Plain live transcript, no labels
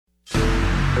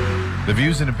The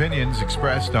views and opinions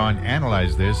expressed on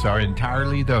Analyze This are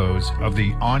entirely those of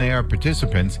the on-air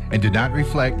participants and do not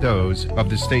reflect those of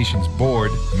the station's board,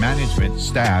 management,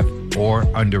 staff, or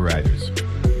underwriters.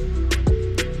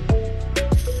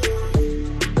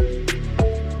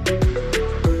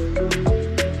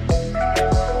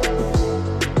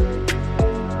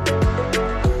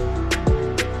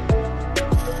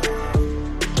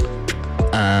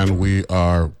 And we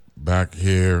are back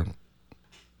here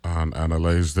on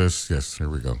Analyze This. Yes, here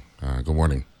we go. Good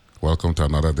morning. Welcome to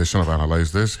another edition of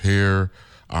Analyze This here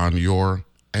on your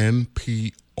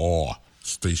NPR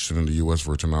station in the U.S.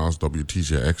 Virgin Islands,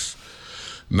 WTJX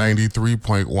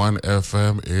 93.1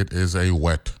 FM. It is a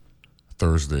wet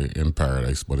Thursday in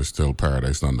paradise, but it's still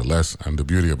paradise nonetheless. And the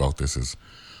beauty about this is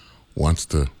once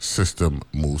the system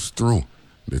moves through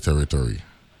the territory,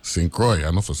 St. Croix,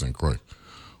 I know for St. Croix,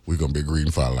 we're going to be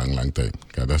green for a long, long time.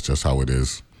 Okay, that's just how it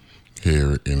is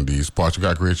here in these parts. We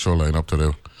got a great show lined up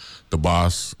to the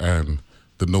boss and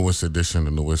the newest edition,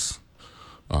 the newest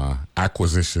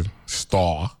acquisition,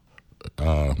 Star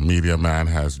Media Man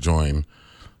has joined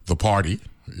the party.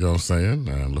 You know what I'm saying?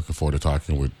 And looking forward to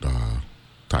talking with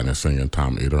Tanya Singh and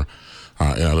Tom Eader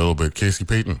in a little bit. Casey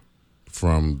Payton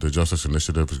from the Justice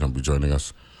Initiative is going to be joining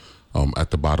us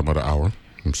at the bottom of the hour.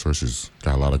 I'm sure she's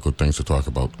got a lot of good things to talk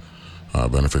about.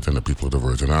 Benefiting the people of the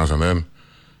Virgin Islands. And then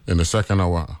in the second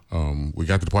hour, we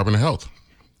got the Department of Health.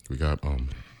 We got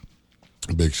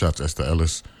big shots, Esther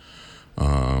Ellis.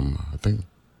 I think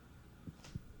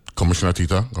Commissioner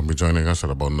Tita going to be joining us at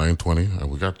about 9:20. And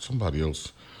we got somebody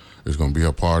else is going to be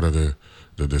a part of the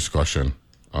discussion.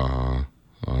 Ty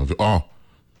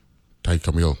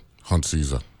Camille Hunt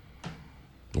Caesar,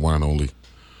 the one and only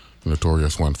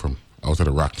notorious one from out of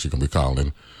the Rock. She's going to be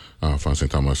calling from St.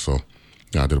 Thomas. So,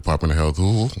 the Department of Health,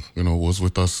 who was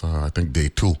with us, I think day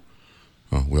 2.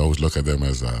 We always look at them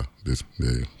as the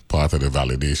part of the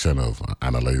validation of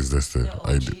Analyze This,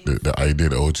 the idea,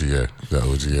 the OG,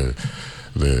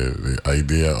 the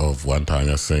idea of one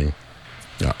Tanya Singh.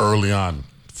 Early on,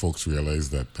 folks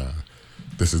realized that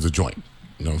this is the joint.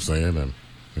 You know what I'm saying? And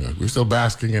we're still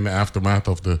basking in the aftermath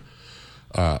of the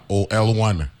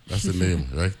OL1. That's the name,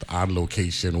 right? The On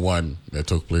Location 1 that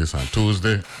took place on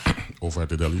Tuesday over at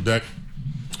the Deli Deck.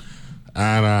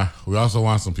 And we also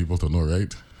want some people to know,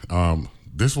 right?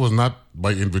 This was not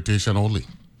by invitation only,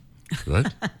 right?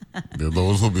 There are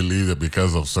those who believe that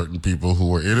because of certain people who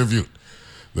were interviewed,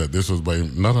 that this was by...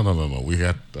 No. We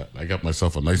had... I got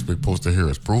myself a nice big poster here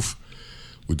as proof.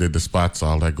 We did the spots,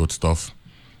 all that good stuff.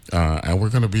 And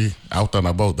we're going to be out and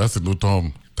about. That's the new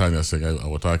term, Tanya saying. I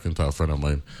was talking to a friend of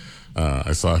mine.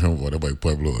 I saw him over there by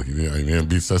Pueblo. He named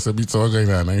Beats. I said, Beats,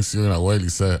 and I ain't seen you in a while. He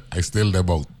said, I still them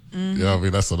out. Mm-hmm. You know what I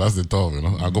mean? That's the talk, you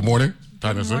know. Good morning,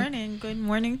 Tanya. Good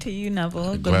morning to you,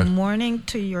 Neville. Good morning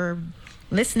to your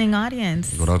listening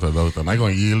audience. Without a doubt. And I'm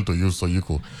going to yield to you so you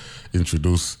could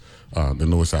introduce the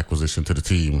newest acquisition to the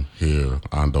team here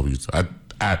on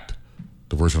at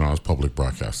the Virgin Islands Public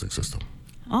Broadcasting System.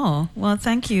 Oh, well,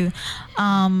 thank you.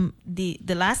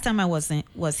 The last time I was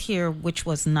here, which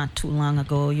was not too long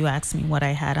ago, you asked me what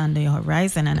I had on the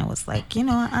horizon, and I was like,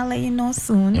 I'll let you know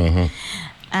soon. Mm-hmm.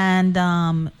 And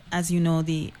as you know,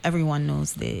 everyone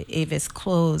knows the Avis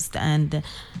closed, and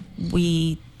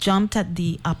we jumped at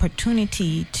the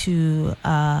opportunity to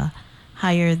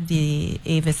hire the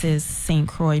Avis's St.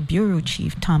 Croix Bureau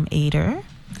Chief, Tom Eader,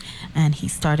 and he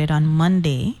started on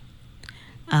Monday.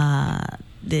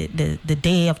 The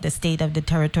day of the State of the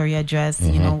Territory address,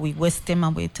 mm-hmm. We whisked him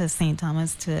away to St.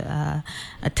 Thomas to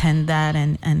attend that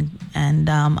and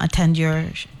attend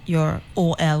your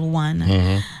OL1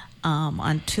 mm-hmm.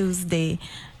 On Tuesday.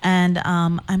 And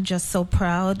I'm just so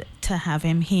proud to have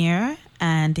him here.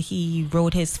 And he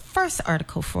wrote his first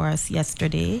article for us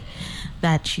yesterday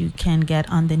that you can get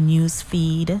on the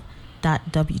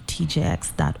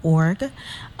newsfeed.wtjx.org.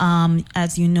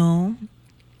 As you know,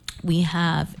 we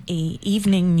have a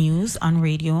evening news on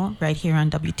radio right here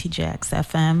on WTJX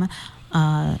FM,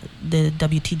 the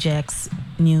WTJX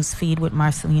news feed with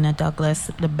Marcelina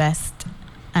Douglas, the best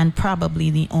and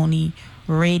probably the only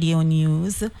radio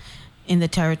news in the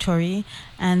territory.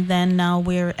 And then now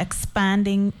we're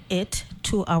expanding it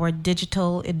to our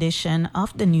digital edition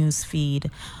of the news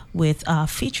feed with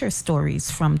feature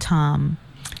stories from Tom.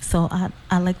 So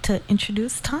I'd like to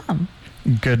introduce Tom.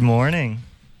 Good morning.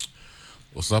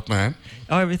 What's up, man?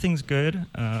 Oh, everything's good.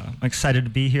 I'm excited to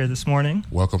be here this morning.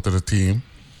 Welcome to the team.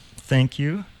 Thank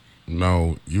you.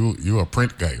 No, you a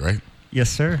print guy, right? Yes,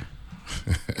 sir.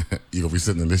 You're going to be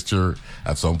sitting in this chair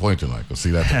at some point, you'll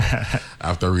see that.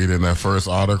 After reading that first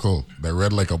article, that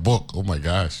read like a book. Oh, my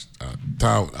gosh.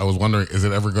 Tom, I was wondering, is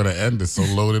it ever going to end? It's so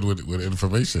loaded with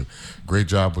information. Great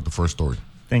job with the first story.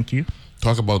 Thank you.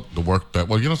 Talk about the work that,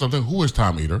 well, you know something? Who is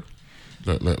Tom Eader?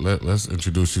 Let's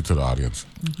introduce you to the audience.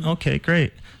 Okay,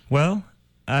 great. Well,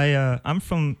 I'm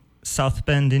from South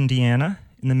Bend, Indiana,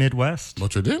 in the Midwest.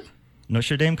 Notre Dame?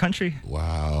 Notre Dame country.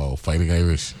 Wow, Fighting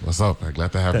Irish. What's up? I'm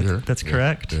glad to have you here. That's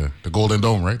correct. Yeah. The Golden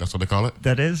Dome, right? That's what they call it?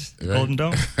 That is Right? Golden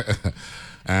Dome.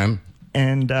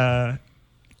 And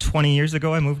 20 years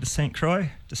ago, I moved to St. Croix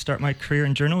to start my career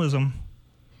in journalism.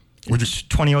 Where'd you-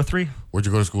 2003. where'd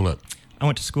you go to school at? I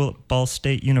went to school at Ball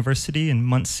State University in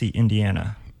Muncie,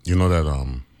 Indiana. You know that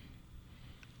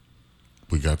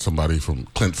we got somebody from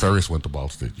Clint Ferris went to Ball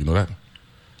State. You know that?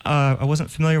 I wasn't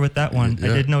familiar with that one.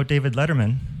 Yeah. I did know David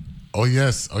Letterman. Oh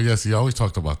yes. He always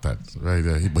talked about that, right?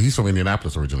 But he's from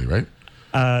Indianapolis originally, right?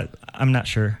 I'm not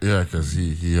sure. Yeah, because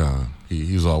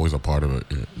he's always a part of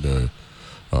the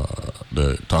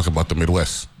talk about the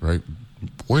Midwest, right?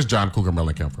 Where's John Cougar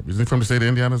Mellencamp from? Isn't he from the state of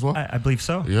Indiana as well? I believe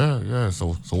so. Yeah.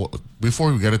 So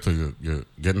before we get into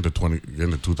get into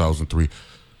 2003,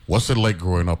 what's it like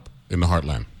growing up in the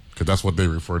heartland? Because that's what they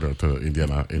refer to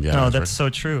Indiana. No, that's right? so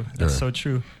true. That's Yeah. so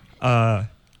true.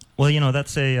 Well,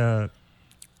 that's a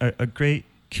great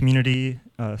community,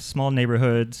 small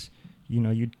neighborhoods.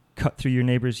 You'd cut through your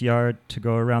neighbor's yard to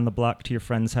go around the block to your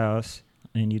friend's house,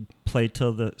 and you'd play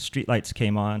till the streetlights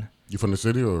came on. You from the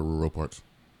city or rural parts?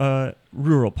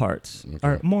 Rural parts, Okay.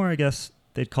 or more, I guess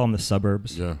they'd call them the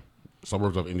suburbs. Yeah,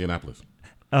 suburbs of Indianapolis.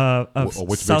 Of which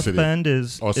big South city? Bend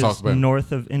is South Bend.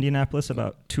 north of Indianapolis,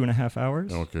 about 2.5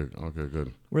 hours. Okay,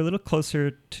 good. We're a little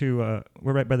closer to.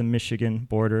 We're right by the Michigan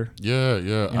border. Yeah.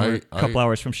 And we're a couple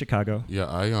hours from Chicago. Yeah,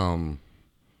 I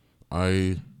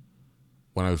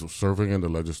when I was serving in the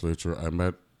legislature, I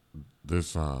met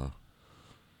this he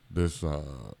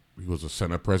was a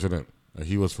Senate president.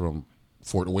 He was from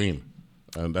Fort Wayne.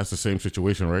 And that's the same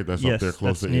situation, right? That's Yes, up there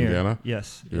close to that's near. Indiana?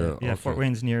 Yes. Yeah, okay. Fort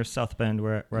Wayne's near South Bend,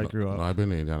 where I grew up. No, I've been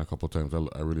to Indiana a couple of times.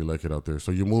 I really like it out there.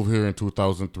 So you moved here in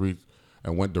 2003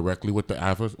 and went directly with the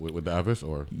Avis, with the Avis,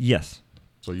 or? Yes,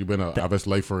 So you've been an Avis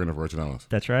lifer in the Virgin Islands.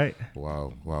 that's right.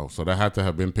 Wow. So that had to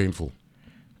have been painful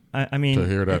I mean, to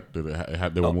hear that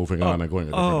they were moving on and going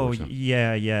a different direction.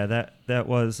 yeah. That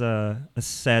was a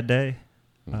sad day.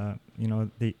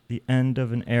 The end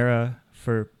of an era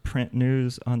for print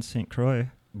news on St. Croix.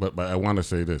 But I want to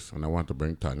say this, and I want to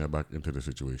bring Tanya back into the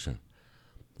situation.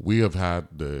 We have had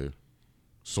the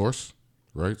source,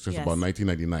 right, since Yes. about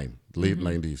 1999, late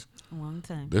 90s. A long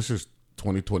time. This is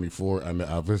 2024, and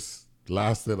the Avis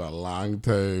lasted a long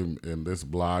time in this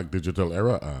blog digital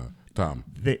era, Tom.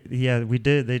 We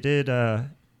did. They did.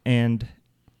 And,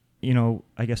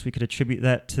 I guess we could attribute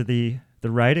that to the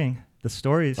writing, the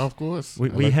stories. Of course.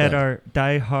 We had our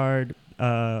diehard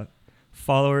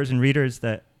followers and readers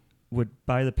that would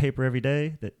buy the paper every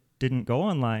day that didn't go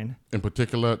online. In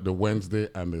particular, the Wednesday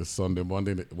and the Sunday,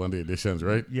 Monday editions,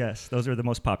 right? Yes, those are the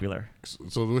most popular.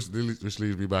 So which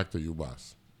leads me back to you,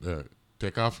 boss.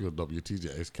 Take off your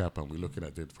WTJX cap, and we're looking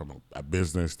at it from a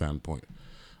business standpoint.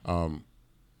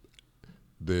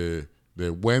 The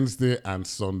Wednesday and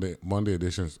Sunday, Monday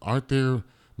editions, aren't there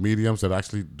mediums that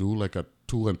actually do like a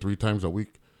 2 and 3 times a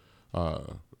week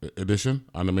edition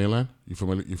on the mainland? You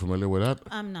familiar with that?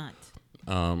 I'm not.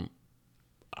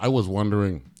 I was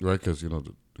wondering, right? Because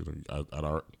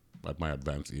at my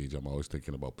advanced age, I'm always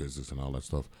thinking about business and all that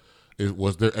stuff.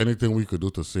 Was there anything we could do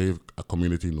to save a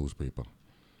community newspaper?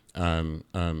 And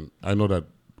I know that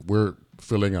we're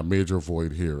filling a major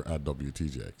void here at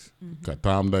WTJX.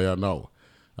 Tom there now,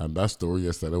 and that story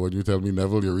yesterday when you tell me,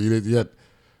 Neville, you read it yet?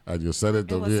 And you said it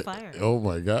to me. Fire. Oh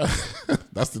my God,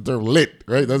 that's the term, lit,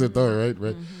 right? That's the term,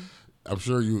 right? I'm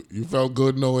sure you felt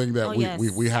good knowing that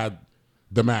we had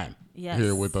the man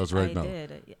here with us right now.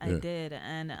 I did,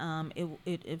 and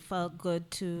it felt good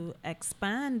to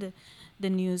expand the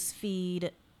news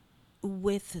feed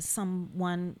with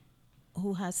someone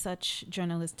who has such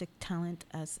journalistic talent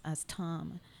as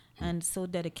Tom, and so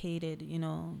dedicated.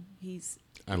 He's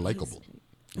and likable.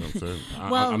 You know what I'm saying?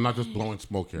 Well, I'm not just blowing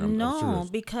smoke here. I'm serious.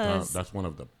 Because that's one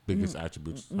of the biggest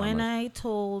attributes. When I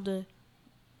told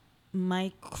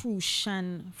my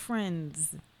Crucian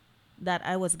friends that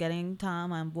I was getting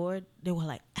Tom on board, they were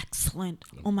like, "Excellent!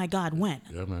 Oh my God, when?"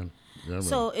 Yeah, man.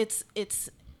 So it's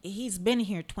he's been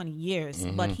here 20 years,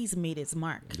 but he's made his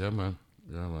mark. Yeah, man.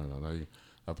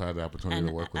 I've had the opportunity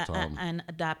to work with Tom and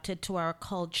adapted to our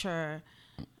culture.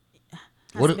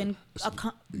 What Has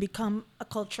become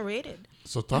acculturated.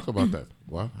 So talk about that.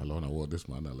 Well, hello, I want this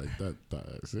man. I like that.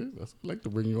 See, I like to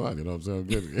bring you on. You know what I'm saying?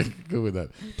 Good, good with that.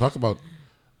 Talk about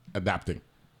adapting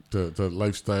to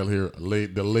lifestyle here,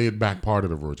 the laid back part of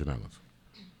the Virgin Islands.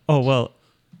 Oh, well,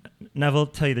 Neville,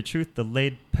 tell you the truth, the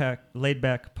laid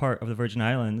back part of the Virgin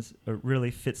Islands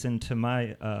really fits into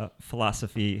my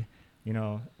philosophy. You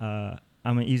know,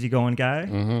 I'm an easygoing guy,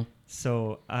 Mm-hmm.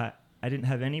 so I didn't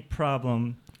have any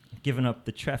problem giving up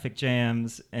the traffic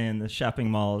jams and the shopping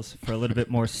malls for a little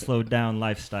bit more slowed down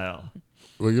lifestyle.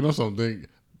 Well, you know something?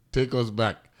 Take us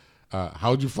back.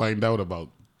 How'd you find out about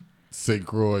St.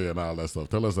 Croix and all that stuff?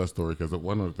 Tell us that story, because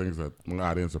one of the things that my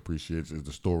audience appreciates is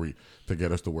the story to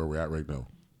get us to where we're at right now.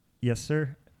 Yes,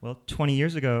 sir. Well, 20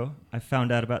 years ago, I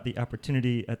found out about the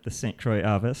opportunity at the St. Croix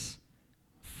office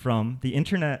from the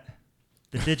internet,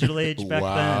 the digital age back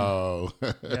wow.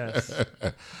 then. Yes.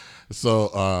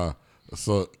 So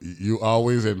you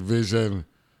always envision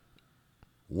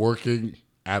working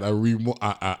at a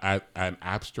at an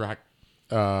abstract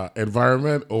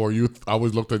environment, or you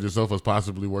always looked at yourself as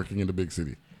possibly working in the big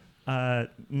city? Or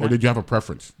did you have a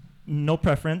preference? No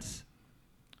preference.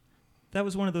 That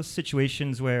was one of those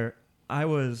situations where I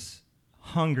was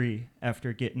hungry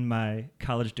after getting my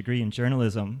college degree in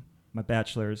journalism, my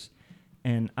bachelor's,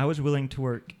 and I was willing to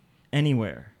work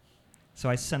anywhere. So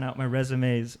I sent out my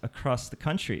resumes across the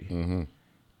country. Mm-hmm.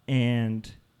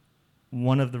 And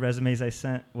one of the resumes I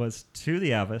sent was to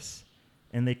the office,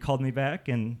 and they called me back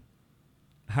and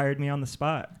hired me on the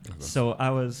spot. So I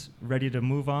was ready to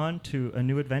move on to a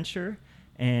new adventure,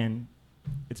 and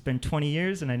it's been 20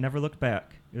 years, and I never looked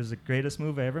back. It was the greatest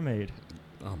move I ever made.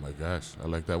 Oh, my gosh. I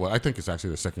like that. Well, I think it's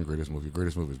actually the second greatest movie.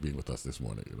 Greatest movie is being with us this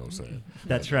morning. You know what I'm saying?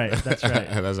 That's right. That's right.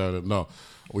 That's how no,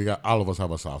 all of us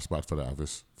have a soft spot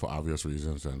for obvious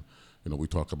reasons. And, you know, we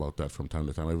talk about that from time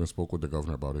to time. I even spoke with the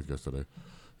governor about it yesterday.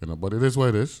 You know, but it is what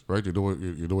it is, right? You do what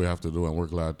you have to do, and we're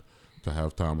glad to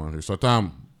have Tom on here. So,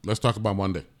 Tom, let's talk about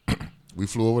Monday. We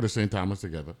flew over to St. Thomas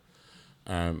together.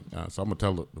 And so I'm going to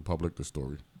tell the public the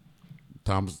story.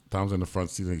 Tom's in the front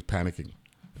seat, and he's panicking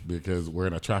because we're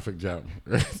in a traffic jam.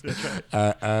 Right?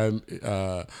 And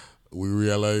we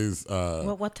realized...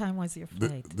 what time was your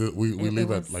flight? We leave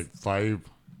at like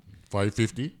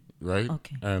 5:50, right?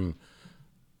 Okay. And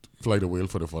fly the wheel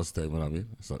for the first time, you know what I mean?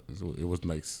 So it was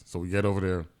nice. So we get over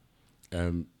there,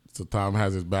 and so Tom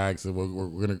has his bag, so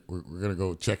we're gonna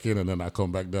go check in, and then I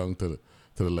come back down to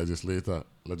the legislature,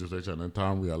 and then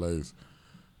Tom realized,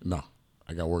 no,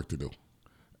 I got work to do.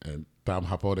 And Tom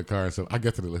hopped out of the car and said, I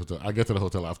get to the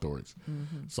hotel afterwards.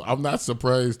 Mm-hmm. So I'm not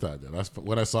surprised that. That's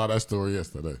when I saw that story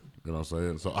yesterday. You know what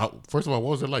I'm saying? So first of all,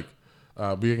 what was it like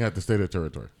being at the State of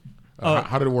Territory?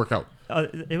 How did it work out?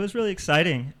 It was really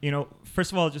exciting. You know,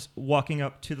 first of all, just walking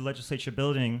up to the legislature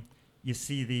building, you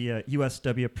see the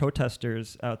USW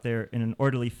protesters out there in an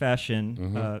orderly fashion,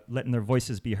 mm-hmm. Letting their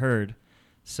voices be heard.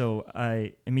 So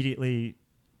I immediately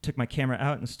took my camera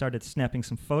out and started snapping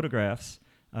some photographs.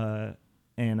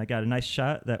 And I got a nice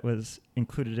shot that was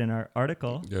included in our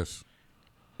article. Yes.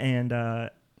 And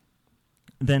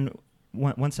then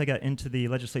once I got into the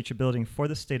legislature building for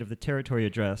the State of the Territory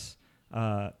address,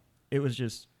 it was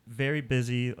just very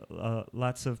busy,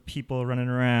 lots of people running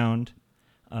around,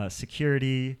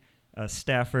 security,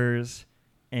 staffers,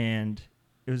 and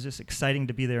it was just exciting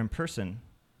to be there in person.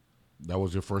 That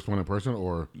was your first one in person,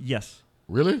 or? Yes.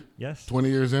 Really? Yes. 20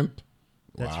 years in?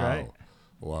 That's wow. right.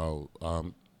 Wow.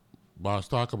 Boss,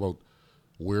 talk about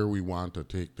where we want to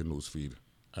take the newsfeed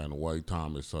and why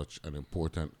Tom is such an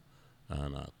important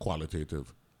and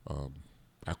qualitative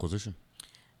acquisition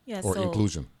or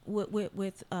inclusion.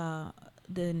 With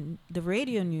the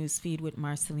radio news feed with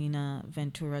Marcelina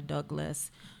Ventura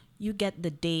Douglas, you get the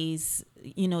days,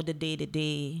 the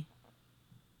day-to-day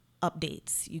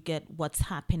updates. You get what's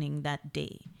happening that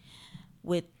day.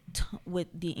 With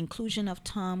the inclusion of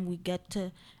Tom, we get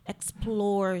to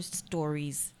explore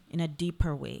stories in a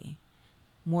deeper way,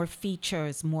 more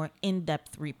features, more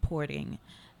in-depth reporting,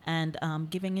 and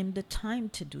giving him the time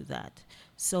to do that.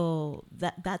 So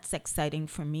that's exciting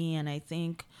for me, and I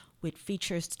think with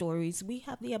feature stories, we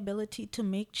have the ability to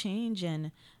make change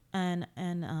and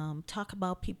talk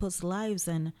about people's lives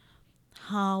and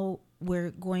how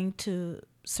we're going to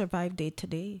survive day to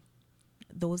day,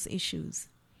 those issues.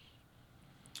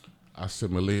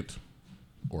 Assimilate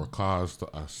or cause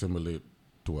to assimilate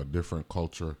to a different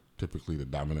culture, typically the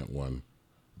dominant one,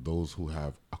 those who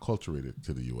have acculturated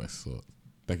to the U.S. So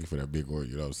thank you for that big word,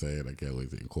 you know what I'm saying? I can't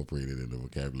wait to incorporate it in the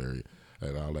vocabulary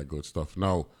and all that good stuff.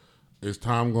 Now, is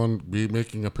Tom going to be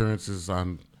making appearances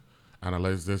on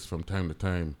Analyze This from time to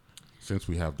time since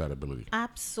we have that ability?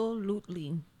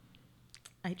 Absolutely.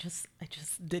 I just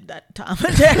did that, Tom.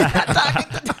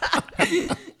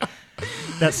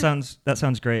 That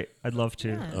sounds great. I'd love to.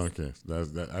 Yes. Okay,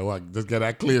 that's that. I want just get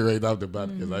that clear right off the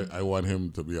bat because I want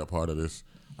him to be a part of this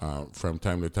from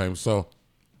time to time. So,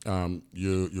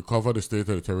 you cover the state of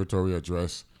the territory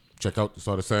address. Check out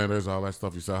saw the senators, all that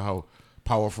stuff. You saw how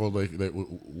powerful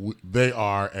they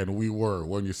are, and we were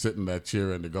when you sit in that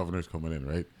chair and the governor's coming in,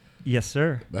 right? Yes,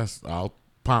 sir. That's all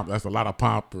pomp. That's a lot of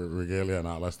pomp, regalia, and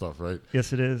all that stuff, right?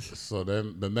 Yes, it is. So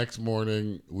then the next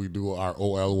morning we do our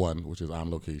OL1, which is on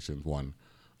location 1,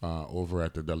 over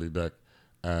at the deli deck,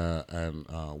 and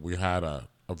we had a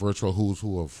virtual who's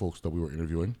who of folks that we were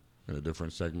interviewing in the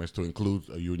different segments to include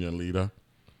a union leader.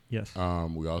 Yes.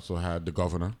 We also had the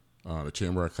governor, the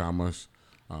Chamber of Commerce,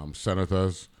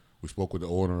 senators. We spoke with the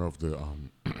owner of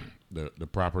the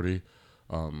property.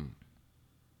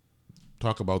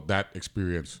 Talk about that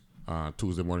experience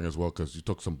Tuesday morning as well, because you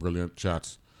took some brilliant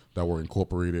shots that were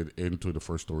incorporated into the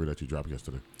first story that you dropped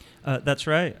yesterday. That's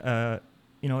right.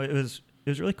 It was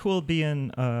really cool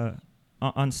being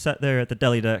on set there at the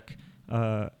deli deck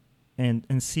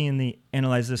and seeing the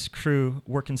Analyze This crew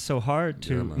working so hard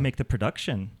to make the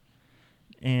production.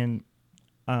 And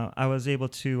I was able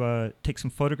to take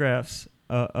some photographs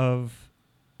of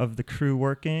the crew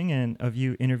working and of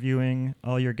you interviewing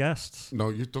all your guests. No,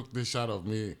 you took this shot of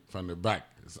me from the back.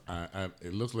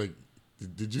 It looks like,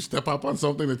 did you step up on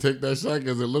something to take that shot?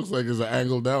 Because it looks like it's an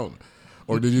angle down.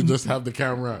 Or did you just have the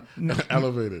camera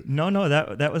elevated? No,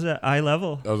 that was at eye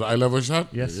level. That was an eye level shot?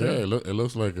 Yes, sir. Yeah, it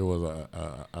looks like it was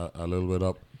a little bit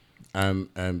up. And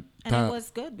it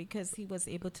was good because he was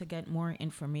able to get more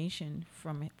information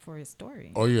from it for his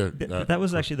story. Oh, yeah. That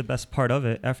was actually the best part of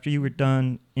it. After you were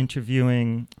done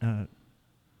interviewing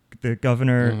the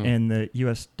governor and the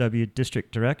USW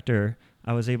district director,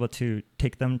 I was able to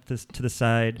take them to the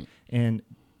side and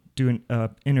do an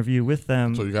interview with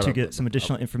them to get some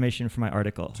additional information for my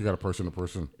article. So you got a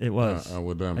person-to-person. It was.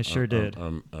 With them. I sure did.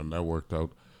 And that worked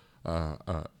out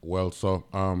well. So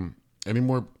any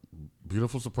more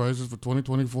beautiful surprises for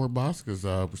 2024, boss? Because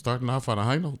we're starting off on a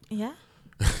high note. Yeah.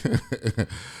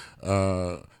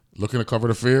 Looking to cover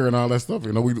the fair and all that stuff.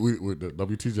 You know, we the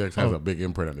WTJX has a big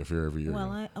imprint at the fair every year.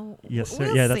 Well, yes,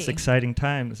 sir. We'll that's exciting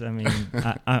times. I mean,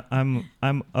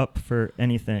 I'm up for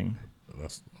anything.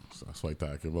 That's what I'm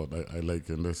talking about. I like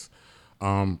in this.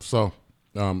 So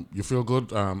you feel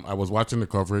good? I was watching the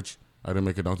coverage. I didn't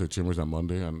make it down to the chambers on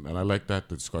Monday, and I like that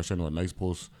the discussion. A nice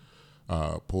post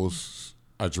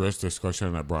addressed discussion,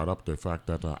 and I brought up the fact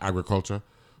that agriculture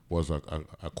was a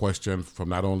question from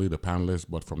not only the panelists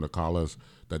but from the callers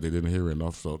that they didn't hear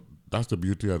enough. So that's the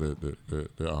beauty of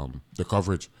the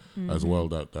coverage as well,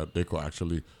 that they could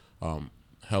actually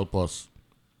help us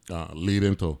lead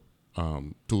into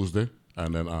Tuesday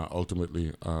and then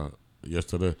ultimately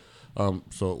yesterday.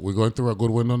 So we're going through a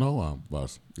good window now,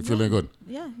 boss. You feeling good?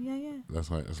 Yeah. That's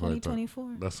why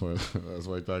 2024. That's why I'm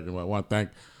talking about. I want to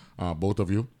thank both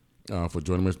of you for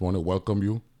joining me this morning. Welcome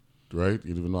you, right?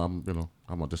 Even though I'm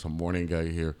just a morning guy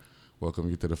here. Welcome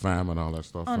you to the fam and all that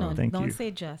stuff. Oh no, Thank don't you.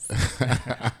 say just.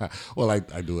 Well, I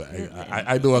do.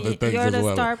 I do other things You're as the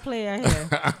well. star player here.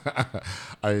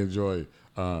 I enjoy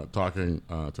talking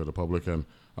to the public. And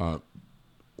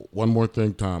one more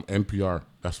thing, Tom. NPR.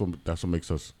 That's what makes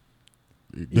us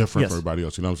different from everybody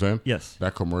else. You know what I'm saying? Yes.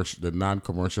 That the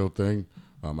non-commercial thing.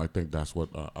 I think that's what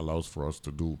allows for us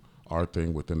to do our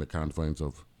thing within the confines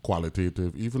of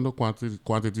qualitative. Even though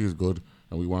quantity is good,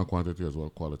 and we want quantity as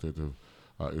well, qualitative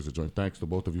is a joint. Thanks to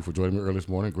both of you for joining me early this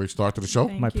morning. Great start to the show.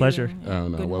 Thank My you. pleasure.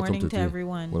 And Good welcome morning to you.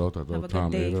 everyone. Without Have a good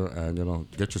Tom day. Eader, and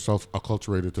get yourself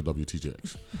acculturated to WTJX. You know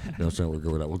what I'm saying? We're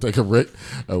good with that. We'll take a break,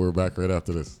 and we're back right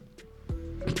after this.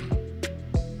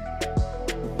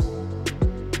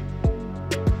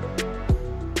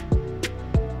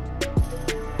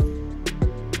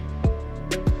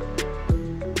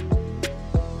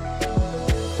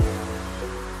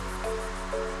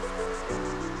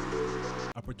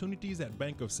 Opportunities at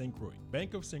Bank of St. Croix.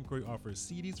 Bank of St. Croix offers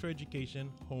CDs for education,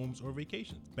 homes, or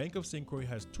vacations. Bank of St. Croix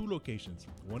has 2 locations,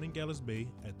 one in Gallows Bay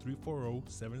at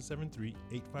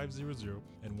 340-773-8500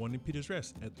 and one in Peters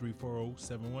Rest at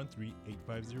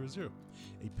 340-713-8500.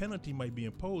 A penalty might be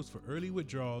imposed for early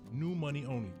withdrawal, new money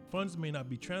only. Funds may not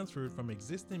be transferred from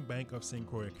existing Bank of St.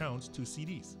 Croix accounts to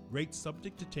CDs. Rates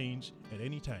subject to change at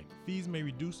any time. Fees may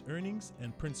reduce earnings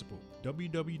and principal.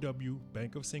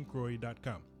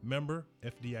 www.bankofstcroix.com. Member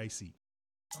FDIC.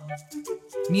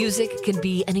 Music can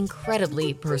be an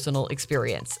incredibly personal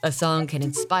experience. A song can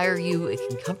inspire you, it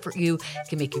can comfort you, it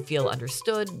can make you feel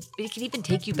understood, it can even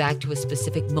take you back to a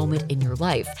specific moment in your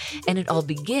life. And it all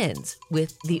begins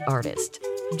with the artist.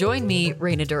 Join me,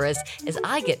 Raina Duras, as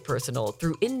I get personal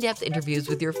through in-depth interviews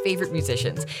with your favorite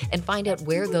musicians and find out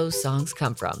where those songs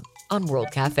come from on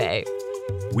World Cafe.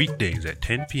 Weekdays at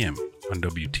 10 p.m. on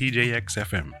WTJX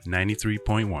FM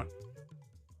 93.1.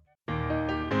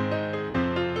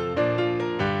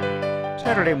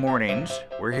 Saturday mornings,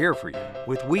 we're here for you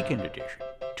with Weekend Edition.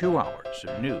 2 hours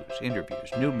of news, interviews,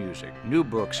 new music, new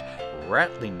books,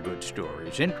 rattling good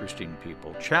stories, interesting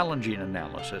people, challenging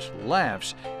analysis,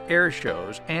 laughs, air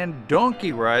shows, and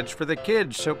donkey rides for the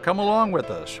kids. So come along with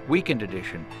us. Weekend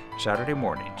Edition, Saturday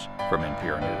mornings from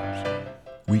NPR News.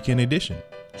 Weekend Edition,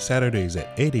 Saturdays at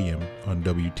 8 a.m. on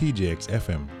WTJX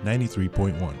FM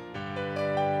 93.1.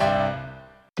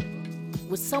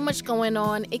 With so much going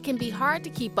on, it can be hard to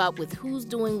keep up with who's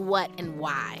doing what and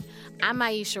why. I'm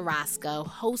Aisha Roscoe,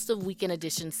 host of Weekend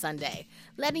Edition Sunday,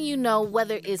 letting you know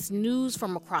whether it's news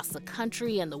from across the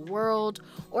country and the world,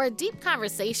 or a deep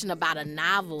conversation about a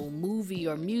novel, movie,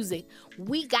 or music,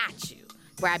 we got you.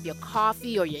 Grab your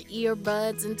coffee or your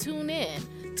earbuds and tune in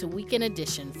to Weekend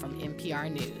Edition from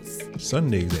NPR News.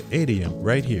 Sundays at 8 a.m.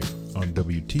 right here on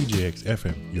WTJX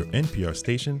FM, your NPR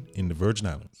station in the Virgin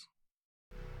Islands.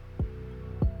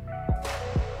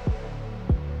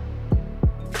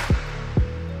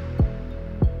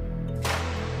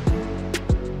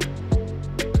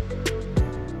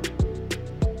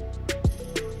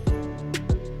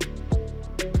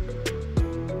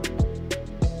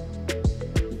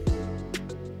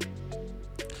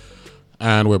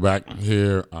 And we're back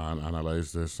here on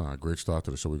Analyze This. Great start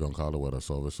to the show. We're going to call the weather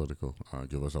service so they could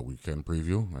give us a weekend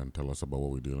preview and tell us about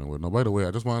what we're dealing with. Now, by the way,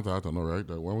 I just wanted to know, right,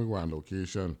 that when we were on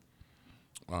location,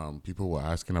 people were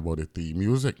asking about the theme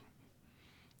music.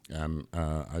 And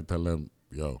I tell them,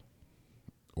 yo,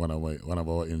 one of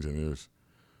our engineers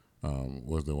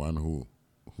was the one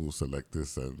who selected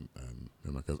this. And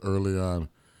you know, because early on,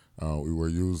 we were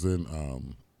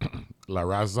using La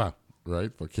Raza,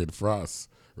 right, for Kid Frost.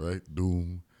 Right,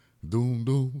 doom, doom,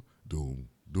 doom, doom,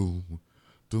 doom,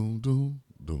 doom, doom,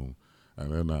 doom,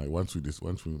 and then once we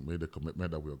made the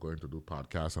commitment that we were going to do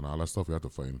podcasts and all that stuff, we had to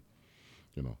find,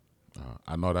 you know,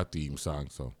 another theme song.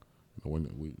 So, you know,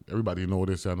 when everybody know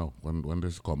this, you know, when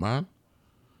this come on,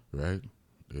 right,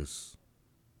 it's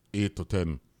 8 to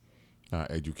 10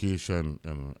 education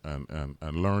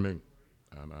and learning,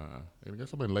 and I guess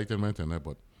some enlightenment in there.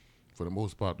 But for the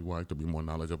most part, we want to be more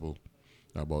knowledgeable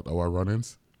about our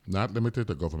run-ins, not limited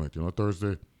to government. You know,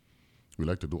 Thursday, we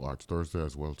like to do Arts Thursday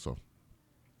as well. So,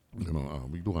 you know,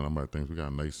 we do a number of things. We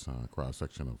got a nice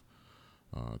cross-section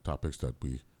of topics that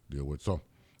we deal with. So,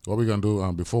 what we're going to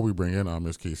do, before we bring in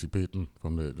Ms. Casey Payton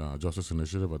from the Justice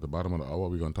Initiative at the bottom of the hour,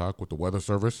 we're going to talk with the Weather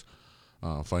Service,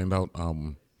 find out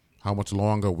how much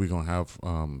longer we're going to have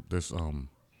this,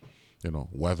 you know,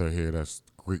 weather here that's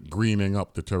greening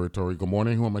up the territory. Good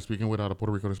morning. Who am I speaking with out of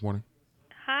Puerto Rico this morning?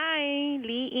 Hi,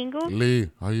 Lee Ingalls.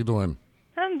 Lee, how you doing?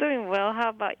 I'm doing well. How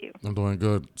about you? I'm doing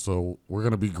good. So we're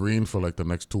gonna be green for like the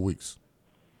next 2 weeks.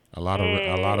 A lot of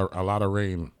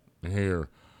rain here.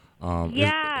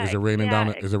 Is it raining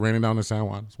down? Is it raining down in San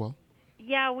Juan as well?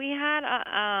 Yeah, we had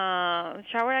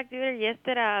shower activity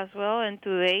yesterday as well and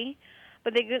today.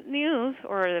 But the good news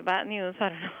or the bad news, I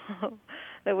don't know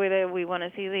the way that we want to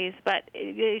see this, but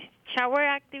the shower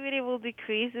activity will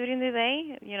decrease during the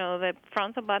day. You know, the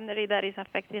frontal boundary that is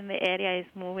affecting the area is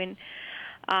moving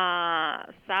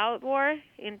southward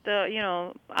into, you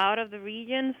know, out of the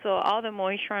region. So all the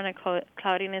moisture and the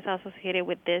cloudiness associated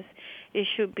with this, it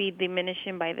should be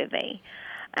diminishing by the day.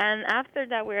 And after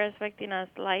that, we're expecting a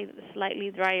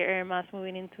slightly drier air mass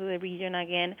moving into the region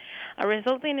again,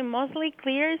 resulting in mostly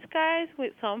clear skies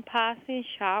with some passing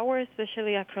showers,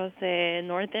 especially across the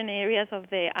northern areas of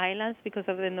the islands because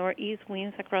of the northeast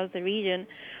winds across the region,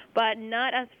 but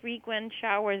not as frequent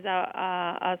showers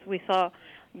as we saw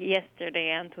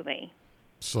yesterday and today.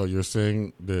 So you're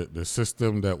saying the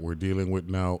system that we're dealing with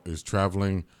now is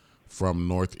traveling from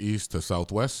northeast to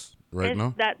southwest?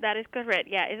 Now? That is correct.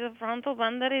 Yeah, it's a frontal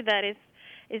boundary that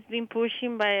is being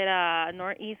pushing by the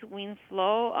northeast wind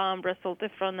flow, resulted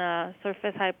from the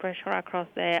surface high pressure across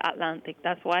the Atlantic.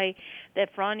 That's why the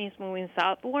front is moving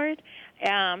southward.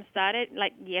 Started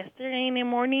like yesterday in the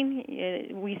morning.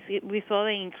 We saw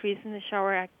the increase in the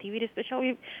shower activity,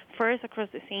 especially first across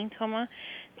the St. Thomas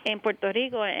in Puerto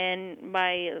Rico, and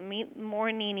by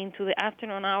mid-morning into the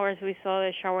afternoon hours, we saw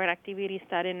the shower activity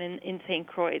starting in St.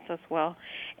 Croix as well.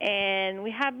 And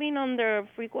we have been under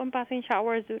frequent passing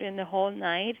showers during the whole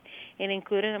night, and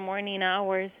including the morning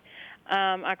hours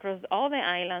across all the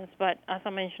islands. But as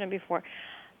I mentioned before,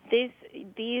 this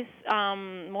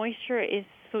moisture is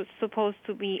supposed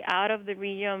to be out of the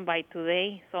region by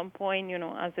today, some point,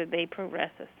 as the day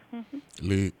progresses.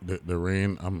 Lee, the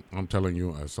rain, I'm telling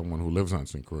you, as someone who lives on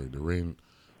St. Croix, the rain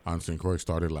on St. Croix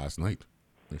started last night.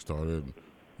 It started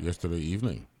yesterday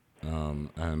evening.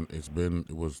 And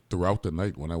it was throughout the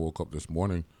night when I woke up this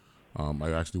morning.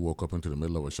 I actually woke up into the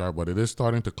middle of a shower, but it is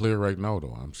starting to clear right now,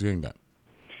 though. I'm seeing that.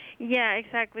 Yeah,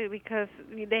 exactly, because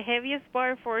the heaviest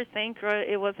part for St. Croix,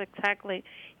 it was exactly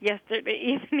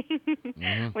yesterday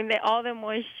evening when all the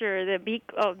moisture, the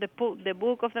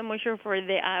bulk of the moisture for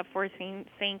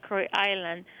St. Croix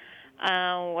Island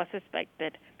was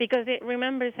expected. Because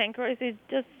remember, St. Croix is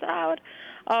just south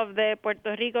of the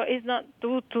Puerto Rico. It's not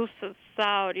too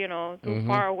south, too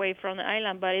far away from the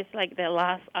island, but it's like the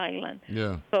last island.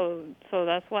 Yeah. So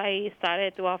that's why it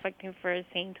started to affecting first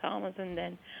St. Thomas and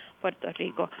then Puerto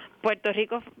Rico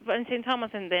and St. Thomas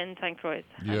and then St. Croix.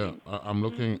 Yeah, I'm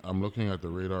looking at the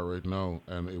radar right now,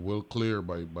 and it will clear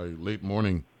by late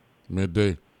morning,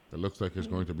 midday. It looks like it's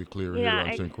going to be clear here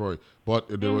on St. Croix, but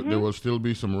there will still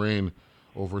be some rain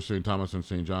over St. Thomas and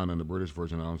St. John and the British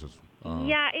Virgin Islands.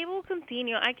 Yeah, it will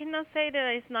continue. I cannot say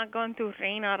that it's not going to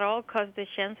rain at all because the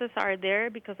chances are there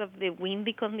because of the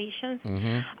windy conditions.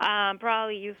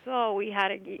 Probably you saw we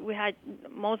had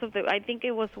most of the. I think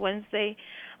it was Wednesday,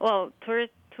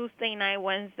 Tuesday night,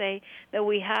 Wednesday, that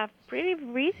we have pretty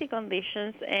breezy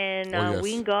conditions and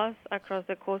wind gusts across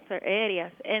the coastal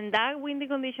areas, and that windy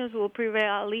conditions will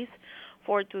prevail at least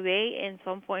for today and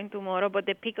some point tomorrow. But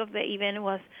the peak of the event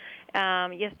was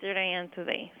yesterday and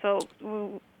today. So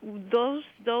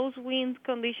those wind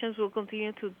conditions will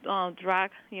continue to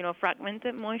drag,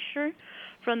 fragmented moisture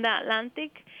from the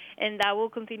Atlantic, and that will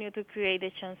continue to create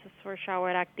the chances for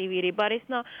shower activity. But it's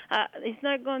not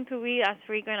going to be as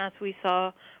frequent as we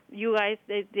saw you guys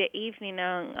the evening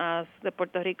as the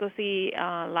Puerto Rico Sea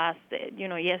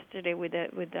yesterday with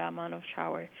the amount of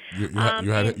shower.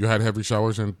 You had heavy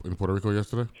showers in Puerto Rico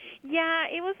yesterday? Yeah,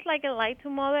 it was like a light to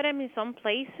moderate in some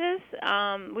places.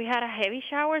 We had a heavy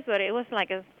showers, but it was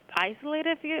like a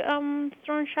isolated few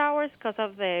strong showers because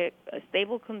of the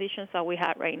stable conditions that we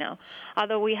have right now.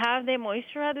 Although we have the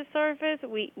moisture at the surface,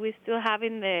 we still have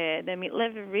in the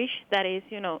mid-level ridge that is,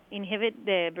 inhibit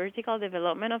the vertical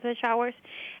development of the showers.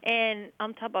 And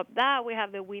on top of that, we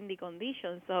have the windy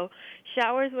conditions. So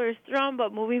showers were strong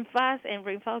but moving fast, and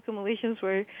rainfall accumulations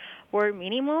were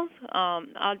minimal.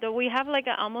 Although we have like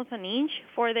almost an inch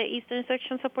for the eastern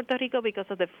sections of Puerto Rico because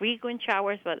of the frequent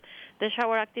showers, but the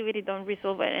shower activity don't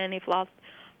resolve any flood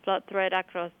threat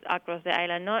across the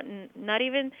island. Not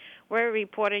even were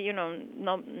reported.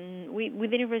 We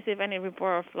didn't receive any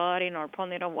report of flooding or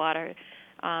ponding of water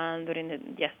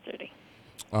during yesterday.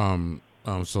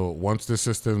 So once this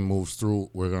system moves through,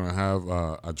 we're gonna have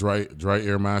a dry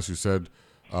air mass. You said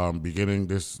beginning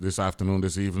this afternoon,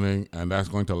 this evening, and that's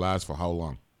going to last for how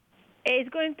long? It's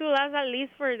going to last at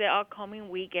least for the upcoming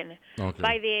weekend. Okay.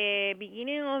 By the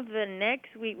beginning of the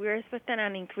next week, we're expecting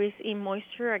an increase in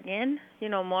moisture again.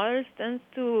 Models tends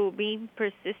to be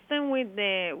persistent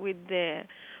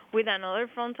with another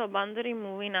frontal boundary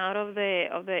moving out of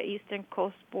the eastern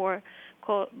coast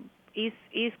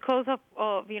east coast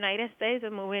of the United States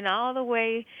and moving all the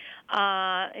way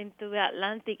into the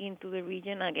Atlantic, into the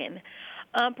region again.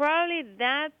 Probably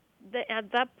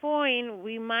at that point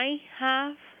we might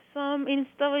have some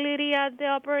instability at the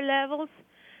upper levels.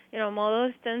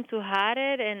 Models tend to have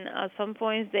it, and at some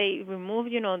points they remove,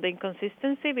 the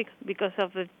inconsistency because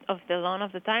of the long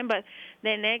of the time. But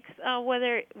the next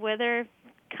weather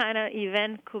kind of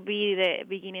event could be the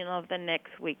beginning of the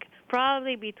next week,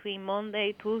 probably between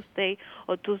Monday, Tuesday,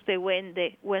 or Tuesday,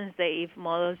 Wednesday, if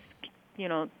models,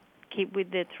 keep with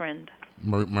the trend.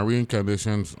 Marine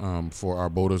conditions for our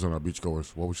boaters and our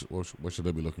beachgoers. What should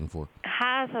they be looking for?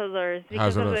 Hazardous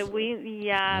because of the wind.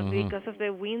 Yeah, because of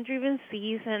the wind-driven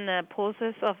seas and the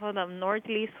pulses of the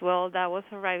northeast swell that was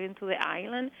arriving to the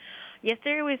island.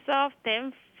 Yesterday we saw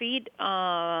 10 feet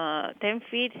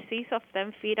seas of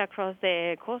 10 feet across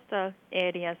the coastal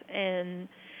areas, and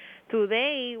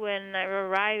today when I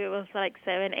arrived it was like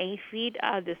 7-8 feet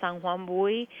at the San Juan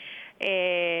buoy.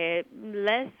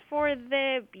 Less for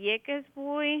the Vieques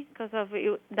buoy because of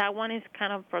that one is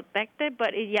kind of protected,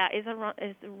 but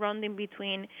it's running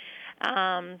between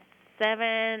 7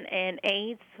 and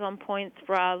 8, some points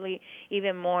probably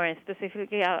even more,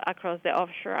 specifically across the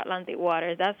offshore Atlantic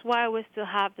waters. That's why we still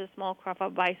have the small craft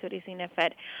advisories in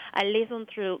effect, at least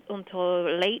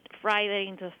until late Friday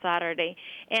into Saturday,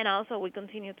 and also we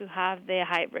continue to have the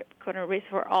hybrid current risk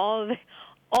for all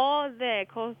the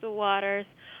coastal waters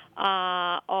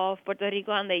of Puerto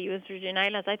Rico and the U.S. Virgin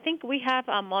Islands. I think we have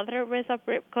a moderate risk of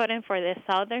rip current for the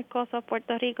southern coast of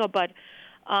Puerto Rico, but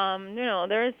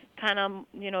There's kind of,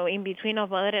 in between of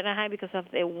moderate and high because of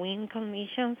the wind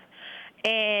conditions.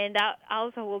 And that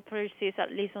also will persist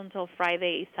at least until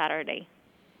Friday, Saturday.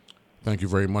 Thank you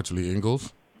very much, Lee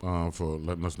Ingalls, for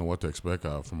letting us know what to expect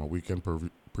from a weekend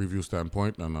preview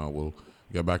standpoint, and we'll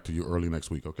get back to you early next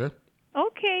week, okay?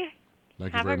 Okay.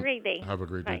 Thank you. Have a great day. Have a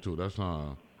great Bye. day, too. That's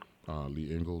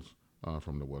Lee Ingalls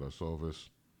from the Weather Service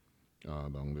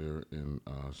down there in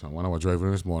San Juan. I was driving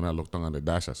this morning. I looked on the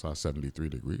dash. I saw 73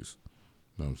 degrees.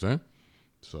 You know what I'm saying?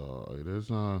 So it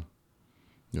is,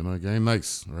 getting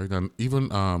nice, right? And even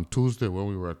Tuesday when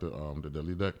we were at the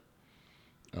deli deck,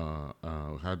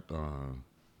 had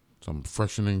some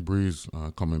freshening breeze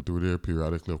coming through there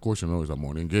periodically. Of course, it's a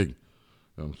morning gig. You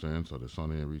know what I'm saying? So the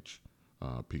sun ain't reached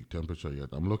peak temperature yet.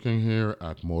 I'm looking here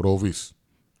at Morovis,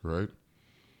 right?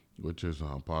 Which is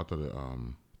part of the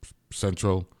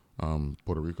central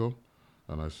Puerto Rico.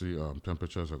 And I see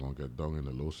temperatures are going to get down in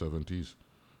the low 70s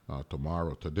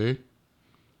tomorrow. Today,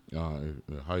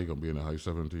 high going to be in the high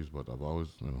 70s, but I've always,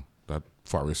 that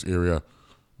forest area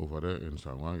over there in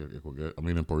San Juan,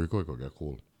 in Puerto Rico, it could get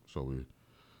cold. So we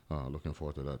looking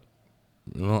forward to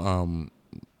that.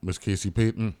 Miss Casey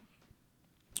Payton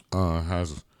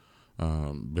has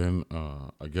been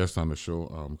a guest on the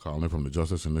show, calling from the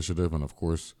Justice Initiative, and of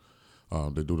course,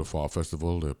 they do the Fall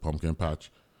Festival, the Pumpkin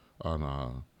Patch,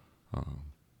 on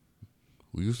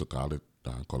we used to call it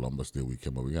Columbus Day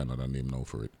weekend, but we got another name now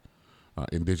for it.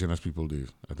 Indigenous People Day,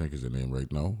 I think is the name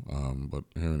right now. But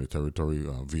here in the territory,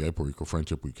 VI Puerto Rico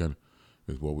Friendship Weekend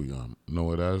is what we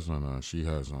know it as. And she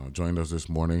has joined us this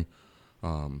morning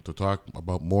to talk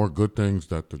about more good things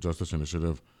that the Justice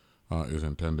Initiative is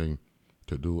intending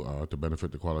to do to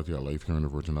benefit the quality of life here in the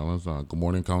Virgin Islands. Good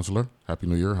morning, Counselor. Happy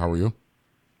New Year. How are you?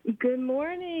 Good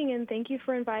morning, and thank you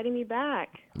for inviting me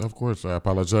back. Of course. I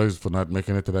apologize for not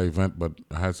making it to that event, but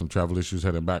I had some travel issues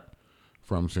heading back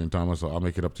from St. Thomas, so I'll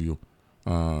make it up to you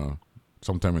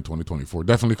sometime in 2024.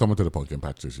 Definitely coming to the Pumpkin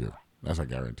Patch this year. That's a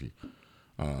guarantee.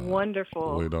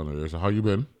 Wonderful. Way down there. So how you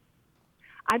been?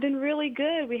 I've been really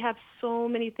good. We have so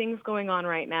many things going on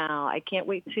right now. I can't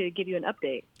wait to give you an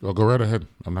update. Well, go right ahead.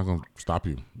 I'm not going to stop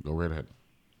you. Go right ahead.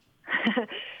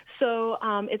 So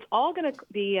it's all going to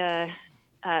be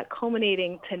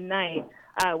culminating tonight.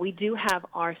 We do have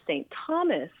our St.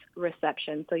 Thomas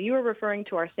reception. So you were referring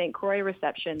to our St. Croix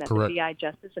reception that Correct. the VI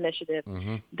Justice Initiative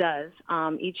does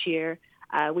each year.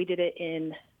 We did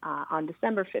it on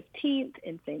December 15th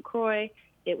in St. Croix.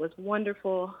 It was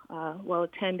wonderful, well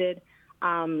attended.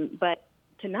 But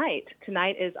tonight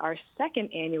is our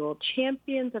second annual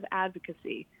Champions of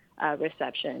Advocacy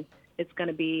reception. It's going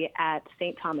to be at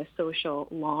St. Thomas Social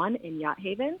Lawn in Yacht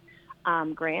Haven,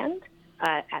 Grand,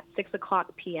 at 6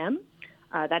 o'clock p.m.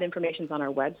 That information is on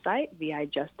our website,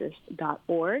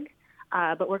 vijustice.org.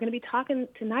 But we're going to be talking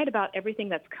tonight about everything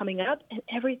that's coming up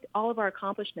and all of our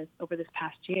accomplishments over this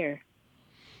past year.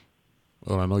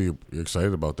 Well, I know you're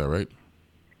excited about that, right?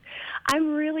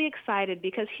 I'm really excited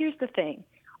because here's the thing.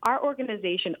 Our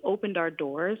organization opened our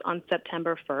doors on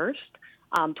September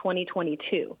 1st,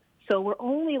 2022. So we're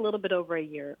only a little bit over a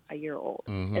year old.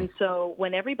 And so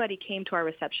when everybody came to our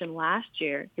reception last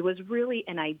year, it was really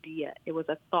an idea. It was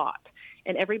a thought.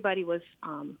 And everybody was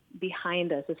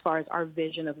behind us as far as our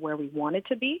vision of where we wanted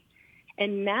to be.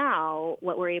 And now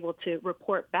what we're able to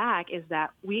report back is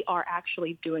that we are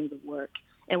actually doing the work.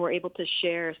 And we're able to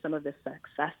share some of the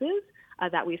successes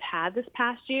that we've had this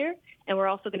past year. And we're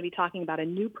also going to be talking about a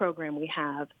new program we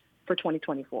have for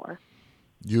 2024.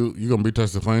 You going to be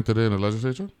testifying today in the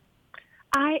legislature?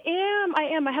 I am.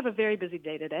 I have a very busy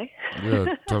day today.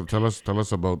 Yeah. Tell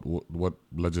us about what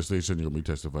legislation you'll be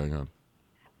testifying on.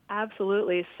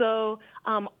 Absolutely. So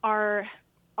our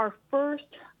first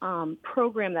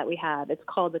program that we have, it's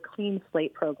called the Clean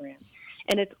Slate Program.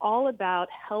 And it's all about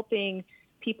helping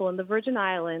people in the Virgin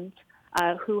Islands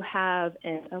who have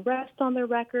an arrest on their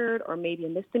record or maybe a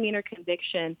misdemeanor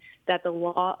conviction that the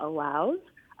law allows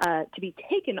to be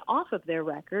taken off of their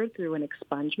record through an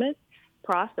expungement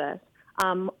process.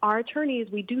 Our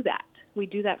attorneys, we do that. We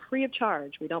do that free of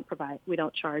charge. We don't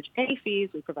charge any fees.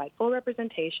 We provide full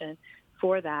representation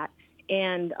for that.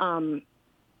 And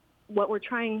what we're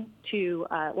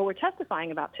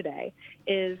testifying about today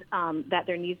is that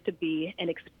there needs to be an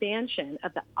expansion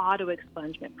of the auto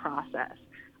expungement process.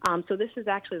 So this is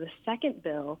actually the second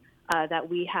bill that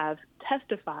we have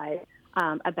testified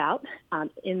about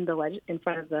in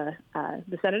front of the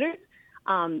senators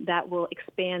that will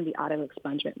expand the auto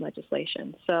expungement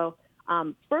legislation. So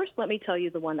first, let me tell you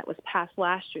the one that was passed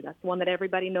last year. That's the one that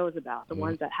everybody knows about. The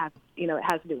ones that have, it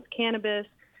has to do with cannabis.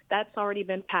 That's already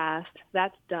been passed.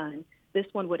 That's done. This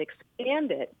one would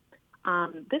expand it.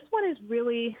 This one is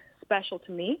really special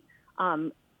to me.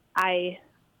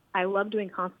 I love doing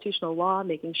constitutional law,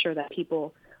 making sure that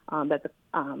people that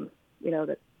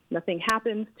nothing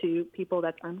happens to people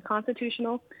that's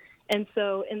unconstitutional. And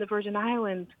so in the Virgin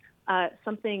Islands,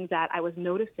 something that I was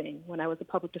noticing when I was a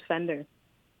public defender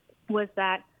was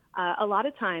that a lot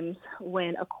of times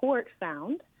when a court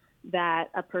found that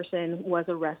a person was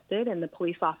arrested and the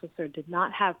police officer did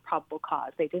not have probable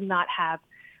cause, they did not have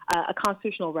a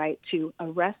constitutional right to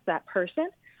arrest that person,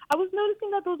 I was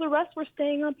noticing that those arrests were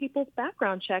staying on people's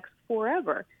background checks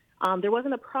forever. There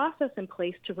wasn't a process in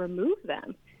place to remove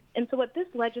them. And so what this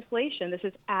legislation, this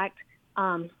is Act,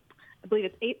 I believe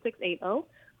it's 8680,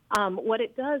 what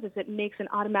it does is it makes an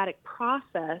automatic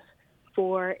process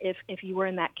for if you were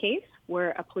in that case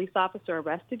where a police officer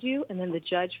arrested you and then the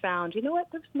judge found, you know what,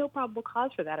 there's no probable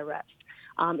cause for that arrest.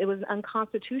 It was an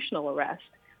unconstitutional arrest.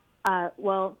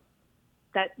 Well,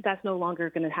 that's no longer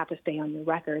going to have to stay on your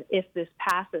record if this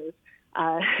passes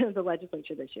the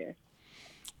legislature this year.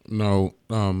 Now,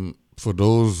 for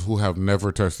those who have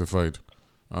never testified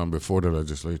before the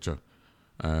legislature,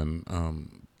 and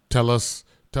tell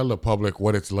the public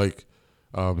what it's like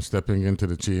stepping into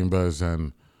the chambers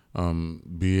and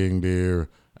being there,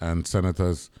 and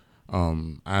senators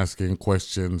asking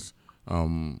questions,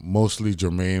 mostly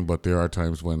germane, but there are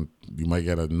times when you might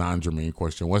get a non-germane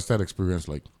question. What's that experience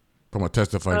like from a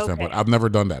testifying standpoint? I've never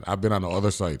done that. I've been on the other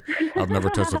side. I've never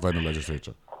testified in the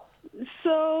legislature.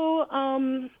 So,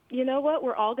 you know what?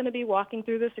 We're all going to be walking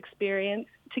through this experience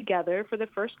together for the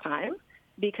first time,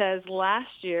 because last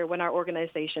year when our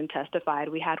organization testified,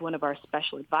 we had one of our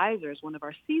special advisors, one of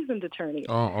our seasoned attorneys,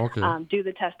 do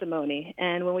the testimony.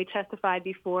 And when we testified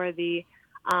before the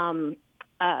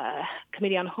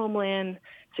Committee on Homeland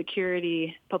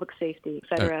Security, Public Safety, et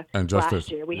cetera, and Justice,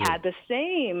 last year, we had the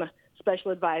same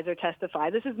special advisor testify.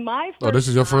 This is my first this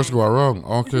is your first go around.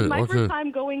 This is my first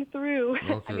time going through.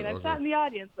 I've sat in the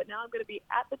audience, but now I'm going to be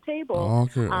at the table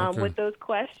with those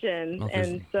questions.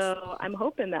 And so I'm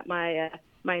hoping that my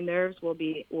nerves will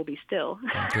be still.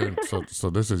 So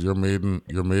this is your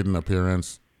maiden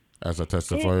appearance as a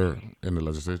testifier in the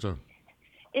legislature?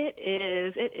 It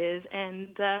is.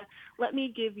 And let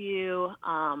me give you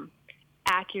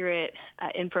accurate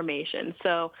information.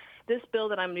 So this bill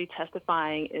that I'm going to be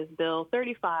testifying is Bill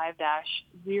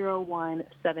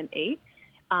 35-0178.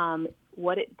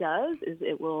 What it does is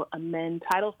it will amend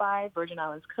Title V, Virgin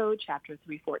Islands Code, Chapter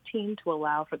 314, to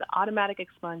allow for the automatic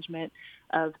expungement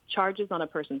of charges on a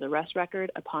person's arrest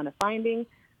record upon a finding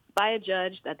by a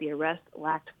judge that the arrest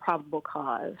lacked probable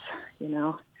cause. You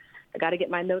know, I got to get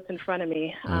my notes in front of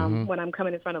me when I'm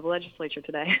coming in front of the legislature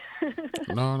today.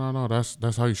 No.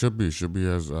 That's how you should be. You should be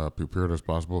as prepared as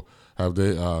possible. Have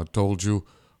they told you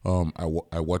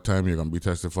at what time you're going to be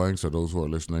testifying, so those who are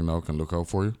listening now can look out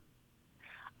for you?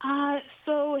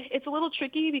 So it's a little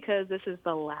tricky because this is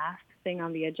the last thing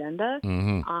on the agenda,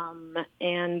 and I'm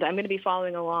going to be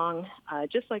following along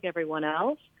just like everyone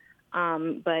else.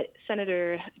 But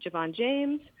Senator Neville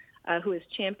James, who is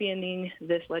championing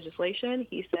this legislation,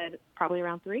 he said probably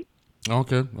around 3.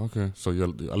 Okay. So you're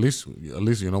at least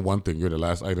you know one thing. You're the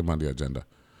last item on the agenda.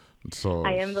 So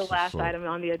I am the last item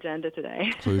on the agenda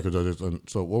today. So you could do this. And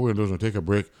so what we're going to do is we're going to take a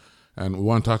break, and we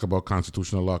want to talk about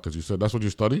constitutional law because you said that's what you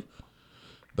study.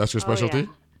 That's your specialty,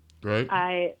 right?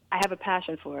 I have a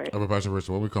passion for it.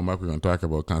 So when we come back, we're going to talk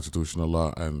about constitutional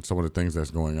law and some of the things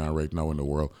that's going on right now in the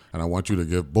world. And I want you to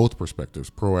give both perspectives,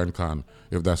 pro and con,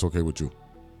 if that's okay with you.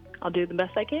 I'll do the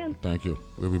best I can. Thank you.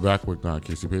 We'll be back with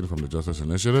Casey Payton from the Justice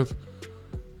Initiative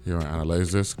here on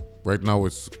Analyze This. Right now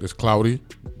it's cloudy,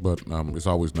 but it's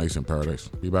always nice in paradise.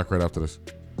 Be back right after this.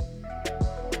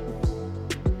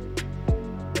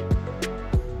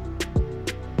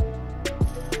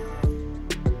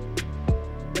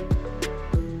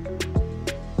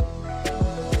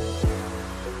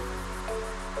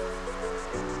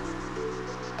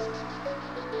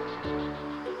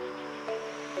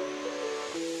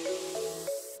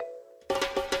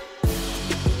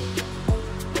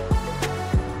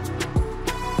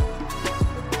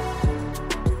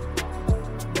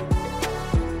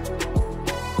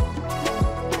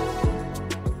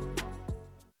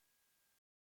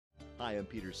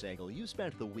 You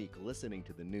spent the week listening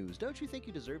to the news. Don't you think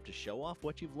you deserve to show off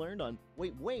what you've learned on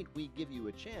Wait, we give you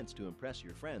a chance to impress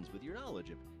your friends with your knowledge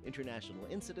of international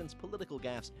incidents, political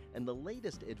gaffes, and the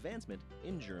latest advancement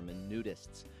in German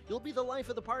nudists. You'll be the life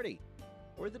of the party.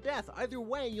 Or the death. Either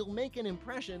way, you'll make an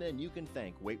impression and you can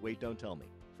thank Wait, Don't Tell Me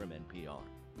from NPR.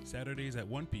 Saturdays at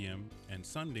 1 p.m. and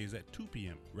Sundays at 2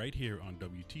 p.m. right here on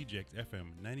WTJX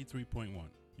FM 93.1,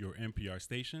 your NPR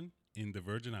station in the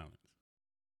Virgin Islands.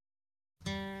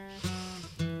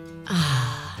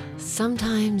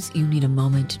 Sometimes you need a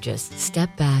moment to just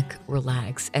step back,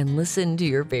 relax, and listen to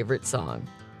your favorite song.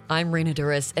 I'm Raina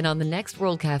Duras, and on the next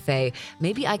World Cafe,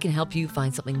 maybe I can help you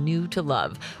find something new to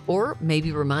love, or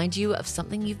maybe remind you of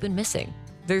something you've been missing.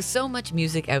 There's so much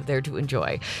music out there to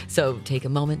enjoy, so take a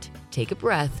moment, take a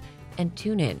breath, and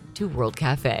tune in to World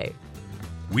Cafe.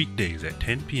 Weekdays at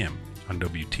 10 p.m. on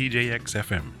WTJX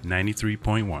FM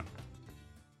 93.1.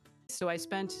 So I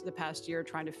spent the past year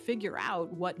trying to figure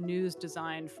out what news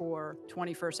designed for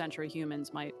 21st century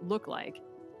humans might look like.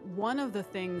 One of the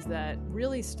things that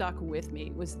really stuck with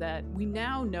me was that we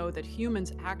now know that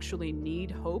humans actually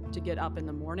need hope to get up in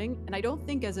the morning. And I don't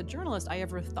think as a journalist I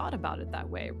ever thought about it that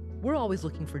way. We're always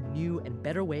looking for new and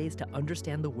better ways to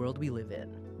understand the world we live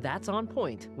in. That's On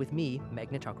Point with me,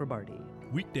 Meghna Chakrabarty.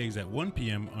 Weekdays at 1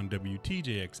 p.m. on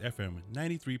WTJX FM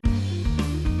 93.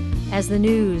 As the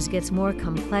news gets more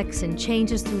complex and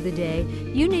changes through the day,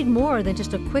 you need more than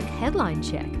just a quick headline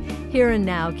check. Here and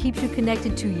Now keeps you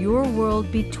connected to your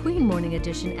world between Morning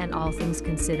Edition and All Things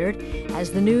Considered,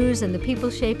 as the news and the people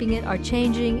shaping it are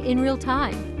changing in real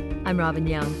time. I'm Robin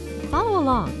Young. Follow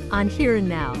along on Here and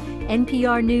Now,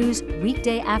 NPR News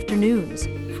weekday afternoons.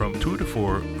 From 2 to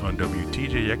 4 on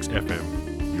WTJX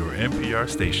FM, your NPR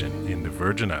station in the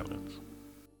Virgin Islands.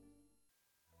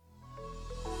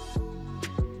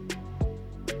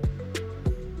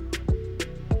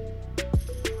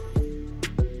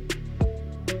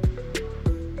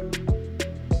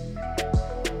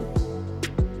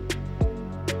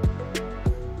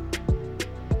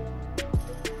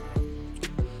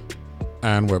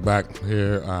 And we're back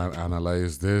here on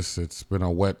Analyze This. It's been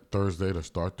a wet Thursday to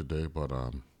start the day, but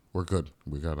we're good.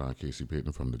 We got Casey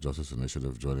Payton from the Justice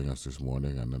Initiative joining us this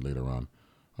morning, and then later on,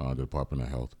 the Department of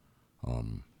Health,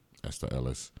 Esther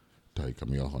Ellis, Tai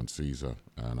Camille Hunt Caesar,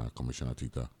 and Commissioner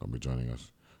Tita will be joining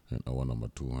us in hour number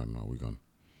 2, and we're going to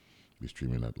be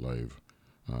streaming that live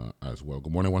as well.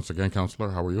 Good morning once again,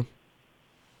 Counselor. How are you?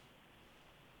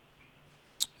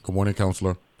 Good morning,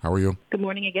 Counselor. How are you? Good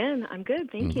morning again. I'm good.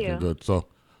 Thank you. Good. So,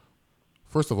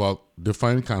 first of all,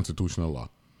 define constitutional law.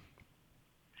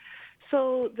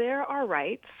 So there are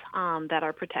rights that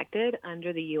are protected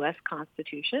under the U.S.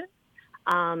 Constitution.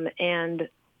 And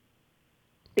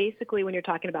basically, when you're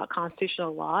talking about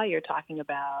constitutional law, you're talking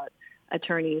about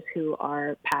attorneys who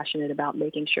are passionate about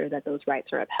making sure that those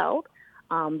rights are upheld.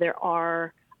 There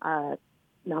are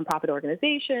nonprofit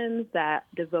organizations that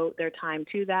devote their time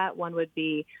to that. One would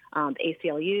be the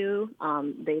ACLU.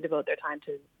 They devote their time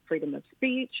to freedom of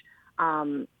speech.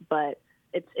 But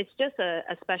it's just a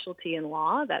specialty in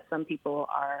law that some people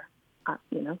are,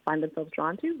 find themselves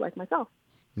drawn to, like myself.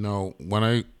 Now, when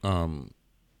I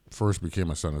first became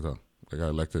a senator, I got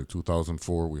elected in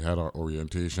 2004. We had our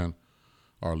orientation.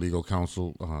 Our legal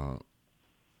counsel,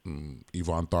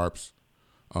 Yvonne Tharps,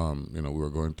 we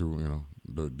were going through,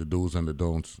 the do's and the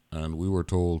don'ts, and we were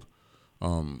told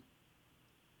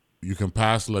you can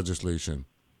pass legislation,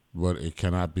 but it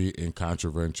cannot be in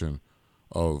contravention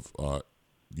of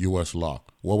U.S. law.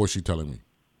 What was she telling me?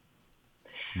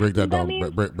 Break that down.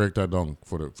 Break that down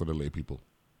for the lay people.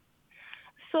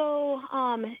 So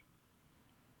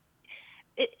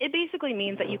it basically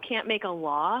means that you can't make a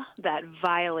law that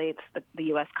violates the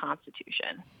U.S.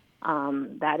 Constitution.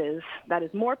 That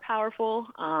is more powerful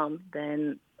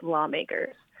than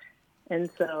lawmakers. And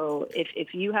so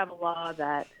if you have a law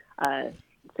that,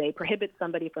 say, prohibits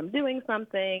somebody from doing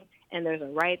something, and there's a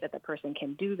right that the person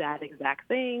can do that exact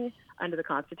thing under the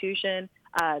Constitution,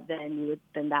 then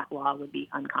that law would be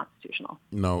unconstitutional.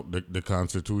 No, the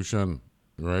Constitution,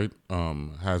 right,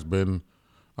 has been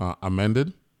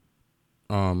amended.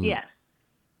 Yes.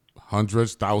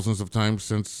 Hundreds, thousands of times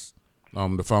since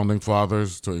the Founding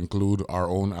Fathers, to include our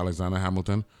own Alexander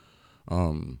Hamilton,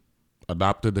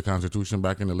 adopted the Constitution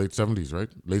back in the late 70s, right?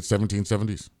 Late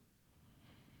 1770s.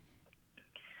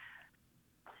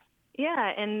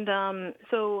 Yeah, and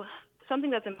so something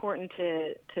that's important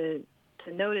to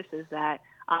notice is that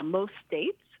most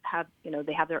states have,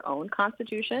 they have their own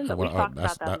constitution. But we've talked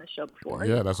about that on the show before.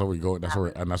 Yeah, that's where we go. That's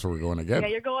where we're going again. Yeah,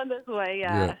 you're going this way.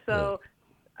 Yeah.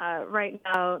 Right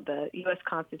now, the U.S.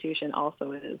 Constitution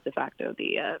also is de facto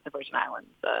the Virgin Islands,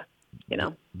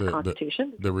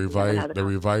 Constitution. The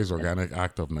revised Organic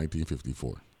Act of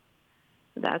 1954.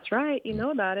 That's right. You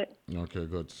know about it. Okay,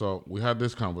 good. So we had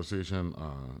this conversation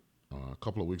a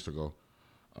couple of weeks ago,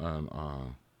 and I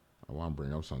want to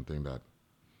bring up something that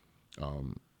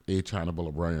H. Hannibal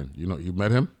O'Brien. You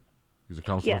met him? He's a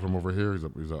counselor from over here. He's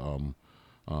a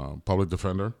public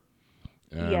defender.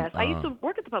 And, yes, I used to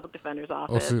work at the public defender's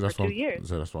office for 2 years.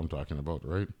 That's what I'm talking about,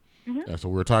 right? Mm-hmm. And so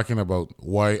we're talking about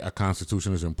why a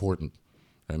constitution is important,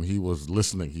 and he was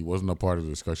listening. He wasn't a part of the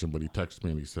discussion, but he texted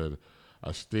me and he said,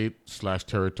 a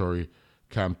state/territory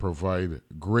can provide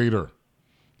greater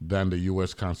than the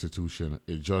U.S. Constitution.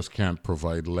 It just can't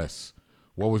provide less.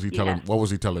 What was he telling? Yes. What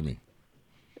was he telling me?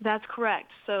 That's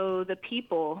correct. So the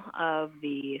people of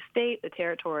the state, the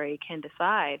territory, can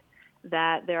decide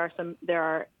that there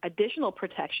are additional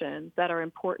protections that are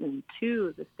important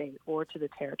to the state or to the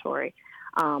territory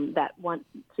so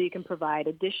you can provide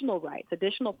additional rights,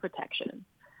 additional protections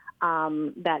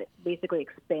that basically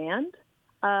expand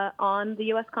on the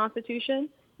U.S. Constitution.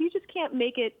 You just can't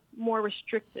make it more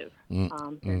restrictive than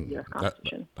the U.S.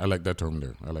 Constitution. I like that term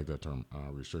there. I like that term,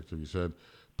 restrictive. You said,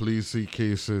 please see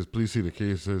the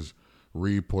cases,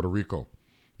 read Puerto Rico.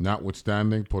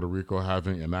 Notwithstanding Puerto Rico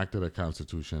having enacted a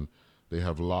constitution, they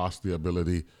have lost the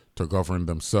ability to govern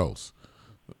themselves.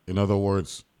 In other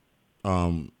words,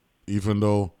 even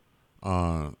though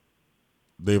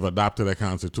they've adopted a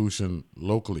constitution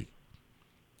locally,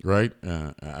 right,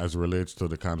 as it relates to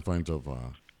the confines of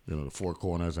the four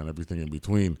corners and everything in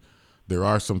between, there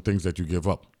are some things that you give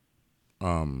up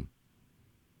when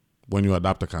you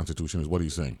adopt a constitution. Is what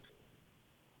he's saying.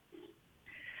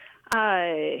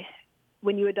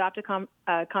 When you adopt a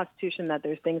constitution, that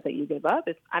there's things that you give up?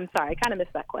 I'm sorry, I kind of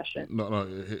missed that question. No,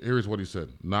 here's what he said.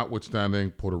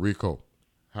 Notwithstanding Puerto Rico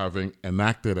having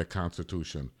enacted a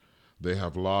constitution, they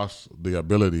have lost the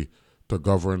ability to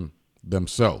govern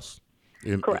themselves.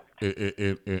 Correct.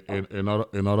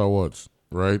 In other words,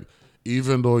 right?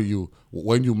 Even though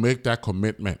when you make that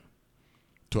commitment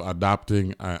to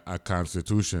adopting a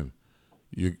constitution,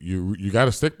 you got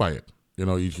to stick by it.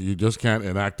 You just can't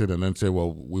enact it and then say,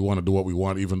 well, we want to do what we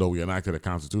want, even though we enacted a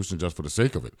constitution just for the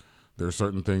sake of it. There are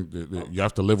certain things that you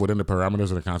have to live within the parameters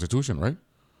of the Constitution, right?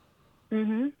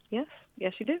 Mm-hmm. Yes,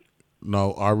 you do.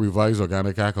 Now, our revised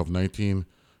Organic Act of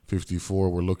 1954,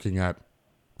 we're looking at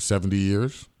 70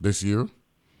 years this year.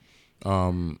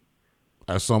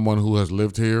 As someone who has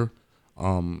lived here,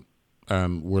 and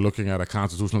we're looking at a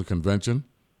constitutional convention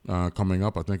coming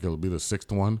up. I think it'll be the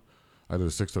sixth one, either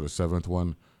the sixth or the seventh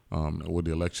one, with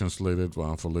the election slated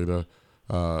for later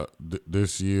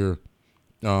this year.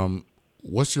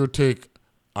 What's your take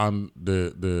on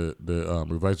the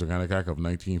revised Organic Act of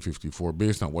 1954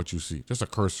 based on what you see? Just a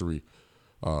cursory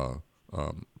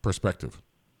perspective.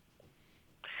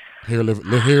 Here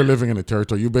living in the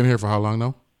territory. You've been here for how long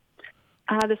now?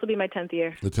 This will be my 10th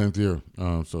year. The 10th year.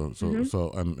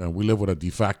 And we live with a de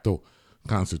facto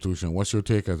constitution. What's your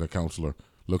take as a counselor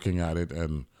looking at it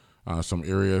and some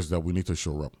areas that we need to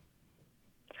shore up?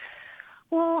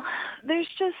 Well,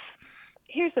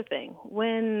 here's the thing.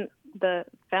 When the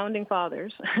founding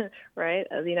fathers, right,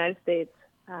 of the United States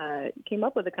came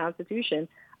up with the Constitution,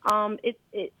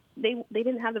 they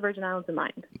didn't have the Virgin Islands in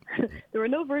mind. There were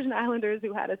no Virgin Islanders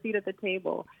who had a seat at the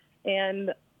table,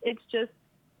 and it's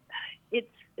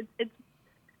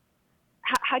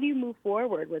how do you move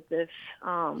forward with this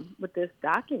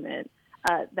document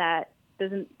that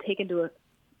doesn't take into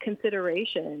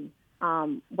consideration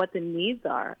what the needs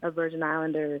are of Virgin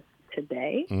Islanders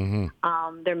today?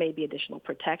 Mm-hmm. There may be additional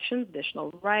protections,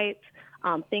 additional rights,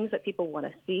 things that people want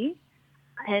to see,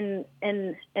 and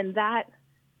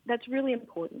that's really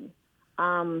important.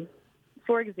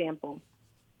 For example,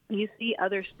 you see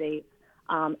other states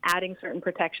adding certain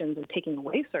protections or taking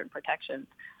away certain protections,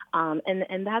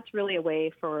 and that's really a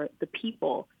way for the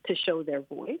people to show their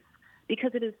voice,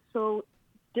 because it is so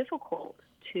difficult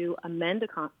to amend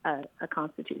a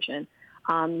constitution.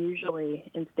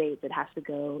 Usually in states it has to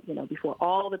go, before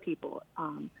all the people,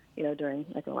 during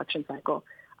like an election cycle,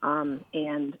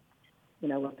 and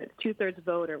whether it's 2/3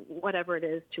 vote or whatever it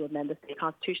is to amend the state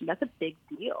constitution. That's a big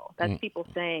deal. That's people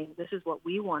saying, this is what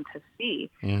we want to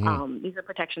see. Mm-hmm. These are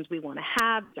protections we want to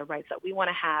have. These are rights that we want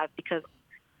to have, because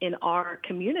in our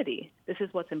community, this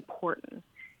is what's important.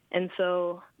 And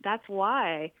so that's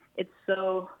why it's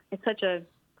such a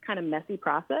kind of messy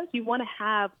process. You want to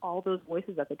have all those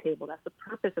voices at the table. That's the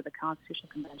purpose of the Constitutional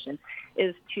Convention,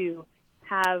 is to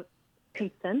have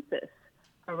consensus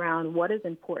around what is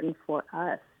important for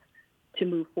us to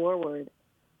move forward.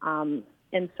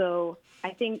 And so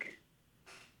I think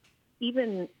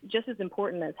even just as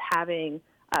important as having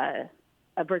a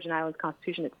Virgin Islands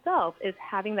Constitution itself is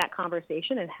having that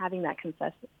conversation and having that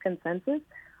consensus,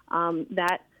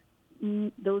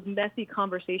 those messy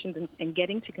conversations and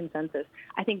getting to consensus.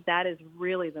 I think that is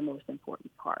really the most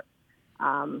important part.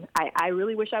 I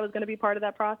really wish I was going to be part of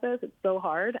that process. It's so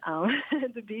hard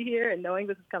to be here and knowing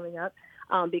this is coming up,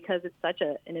 because it's such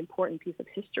an important piece of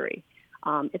history.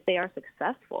 If they are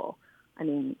successful, I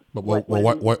mean, but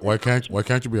why can't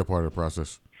you be a part of the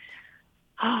process?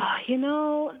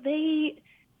 They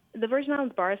the Virgin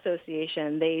Islands Bar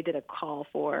Association, they did a call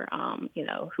for,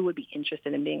 who would be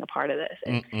interested in being a part of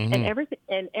this.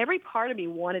 And every part of me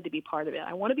wanted to be part of it.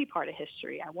 I want to be part of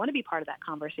history. I want to be part of that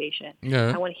conversation.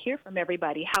 Yeah. I want to hear from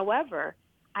everybody. However,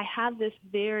 I have this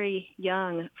very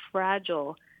young,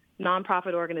 fragile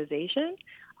nonprofit organization.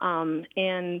 I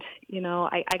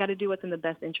got to do what's in the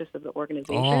best interest of the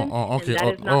organization. Okay. And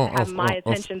that is not to have my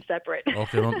attention separate.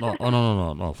 Okay.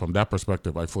 No. From that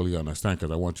perspective, I fully understand,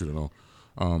 because I want you to know,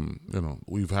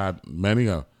 we've had many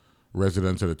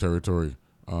residents of the territory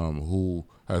who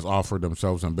has offered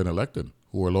themselves and been elected,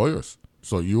 who are lawyers.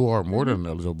 So you are more than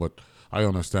eligible, but I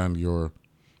understand your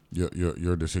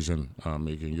decision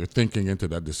making. You're thinking into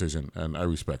that decision, and I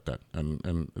respect that. And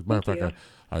as a matter of fact,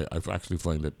 I actually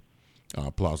find it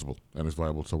plausible and it's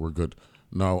viable, so we're good.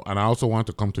 Now, and I also want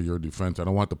to come to your defense. I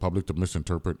don't want the public to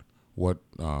misinterpret what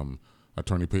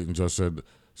Attorney Payton just said.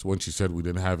 So when she said we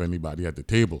didn't have anybody at the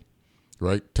table,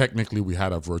 right? Technically, we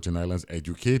had a Virgin Islands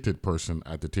educated person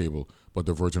at the table, but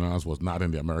the Virgin Islands was not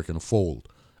in the American fold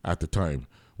at the time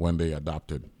when they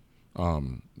adopted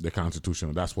the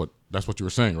Constitution. That's what you were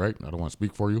saying, right? I don't want to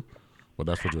speak for you, but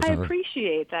that's what you were saying. I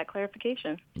appreciate that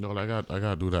clarification. No, I got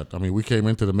to do that. I mean, we came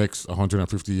into the mix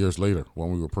 150 years later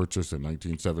when we were purchased in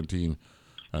 1917,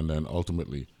 and then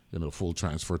ultimately, full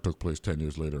transfer took place 10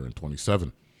 years later in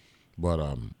 27. But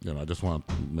I just want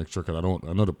to make sure, because I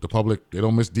know the public, they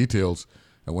don't miss details.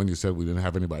 And when you said we didn't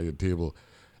have anybody at the table,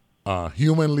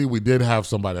 humanly, we did have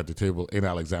somebody at the table in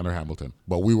Alexander Hamilton,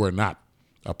 but we were not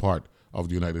a part of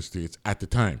the United States at the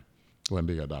time when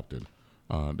they adopted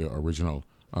the original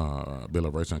Bill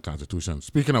of Rights and Constitution.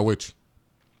 Speaking of which,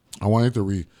 I wanted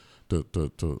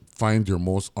to find your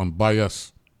most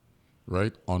unbiased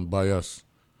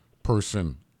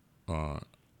person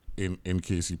in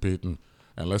Casey Payton,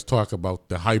 and let's talk about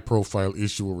the high-profile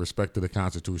issue with respect to the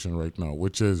Constitution right now,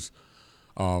 which is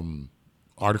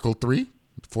Article 3,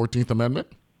 14th Amendment.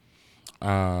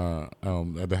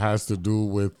 That has to do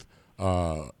with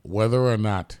whether or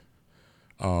not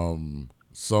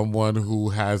someone who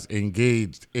has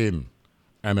engaged in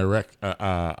an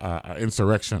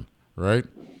insurrection, right,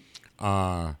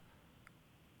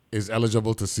 is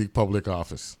eligible to seek public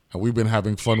office. And we've been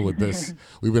having fun with this.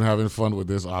 We've been having fun with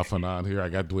this off and on here. I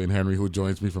got Dwayne Henry, who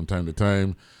joins me from time to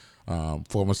time,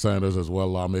 former senators as well,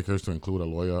 lawmakers, to include a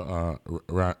lawyer,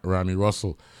 Ronnie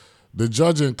Russell. The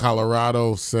judge in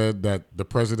Colorado said that the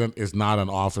president is not an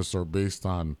officer based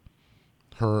on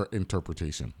her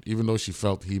interpretation, even though she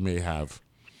felt he may have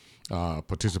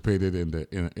participated in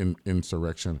the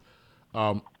insurrection.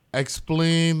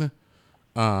 Explain.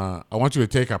 I want you to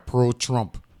take a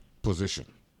pro-Trump position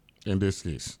in this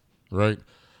case, right?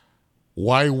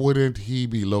 Why wouldn't he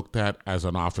be looked at as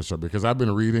an officer? Because I've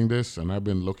been reading this and I've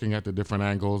been looking at the different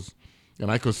angles,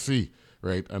 and I could see,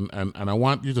 right? And I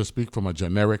want you to speak from a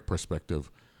generic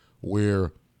perspective,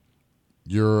 where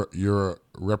you're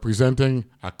representing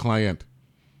a client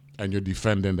and you're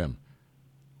defending them.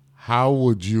 How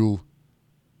would you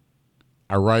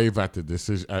arrive at the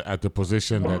decision, at the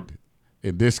position that,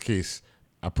 in this case,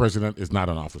 a president is not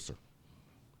an officer?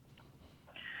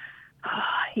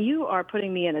 You are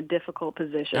putting me in a difficult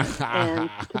position. And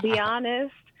to be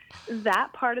honest,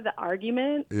 that part of the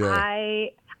argument,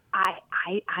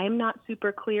 I'm not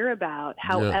super clear about.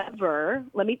 However,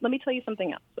 let me tell you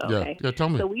something else. Okay. Yeah, tell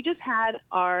me. So we just had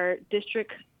our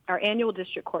annual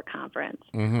district court conference.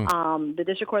 The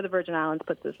District Court of the Virgin Islands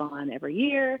puts this on every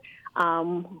year.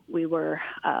 We were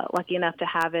lucky enough to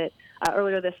have it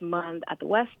earlier this month at the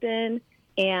Westin.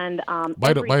 And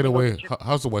by the way,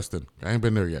 how's the Westin? I ain't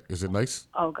been there yet. Is it nice?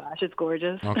 Oh gosh, it's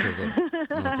gorgeous. Okay, good.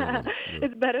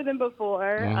 It's better than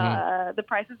before. The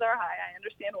prices are high. I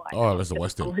understand why. Oh, it's a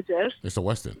Westin. Gorgeous. It's a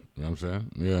Westin. You know what I'm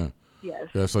saying? Yeah. Yes.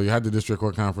 Yeah. So you had the district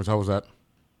court conference. How was that?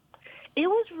 It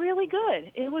was really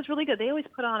good. They always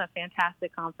put on a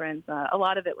fantastic conference. A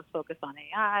lot of it was focused on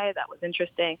AI. That was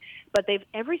interesting. But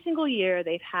every single year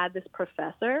they've had this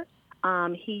professor.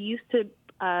 He used to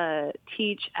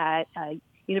teach at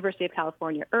University of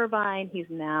California, Irvine. He's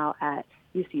now at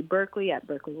UC Berkeley, at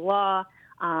Berkeley Law.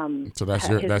 So that's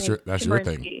your thing.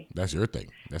 That's your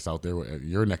thing. That's out there at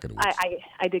your neck of the woods.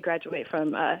 I did graduate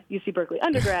from UC Berkeley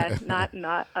undergrad, not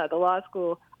the law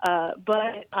school.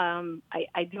 But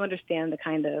I do understand the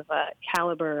kind of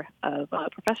caliber of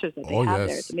professors that they have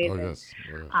there. It's amazing.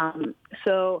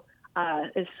 So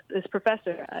is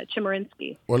Professor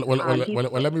Chemerinsky. Well,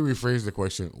 let me rephrase the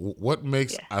question. What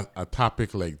makes a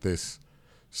topic like this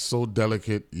so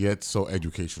delicate yet so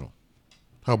educational?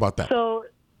 How about that? So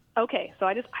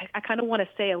I kind of want to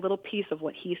say a little piece of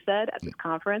what he said at this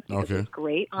conference, because it was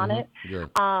great on it. Yeah.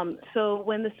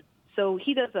 So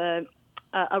he does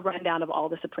a rundown of all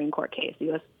the Supreme Court cases,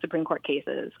 U.S. Supreme Court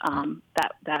cases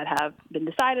that have been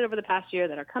decided over the past year,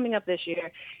 that are coming up this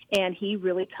year, and he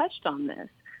really touched on this.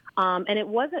 And it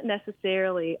wasn't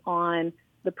necessarily on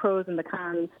the pros and the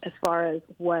cons as far as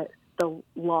what the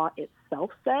law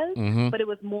itself says, but it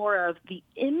was more of the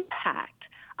impact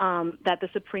that the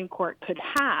Supreme Court could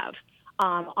have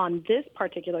on this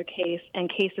particular case and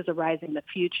cases arising in the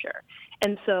future.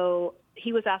 And so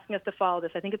he was asking us to follow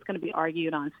this. I think it's going to be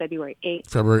argued on February 8th.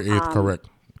 February 8th, correct.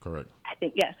 I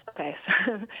think, yes, okay.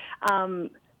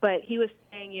 But he was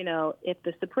saying, if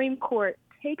the Supreme Court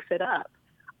takes it up,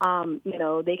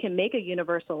 they can make a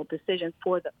universal decision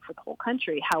for the whole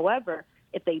country. However,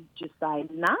 if they decide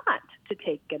not to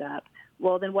take it up,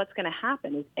 well, then what's going to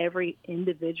happen? Is every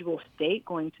individual state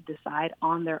going to decide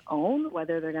on their own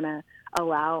whether they're going to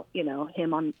allow,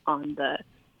 him on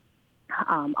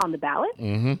the ballot?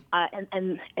 And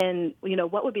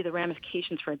what would be the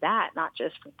ramifications for that? Not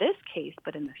just for this case,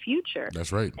 but in the future.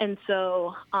 That's right. And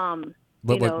so,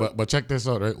 but check this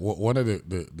out, right? One of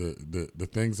the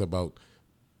things about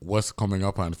what's coming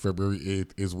up on February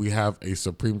 8th is we have a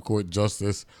Supreme Court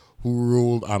justice who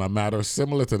ruled on a matter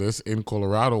similar to this in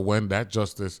Colorado when that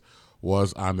justice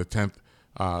was on the 10th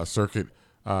Circuit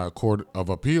Court of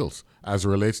Appeals as it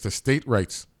relates to state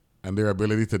rights and their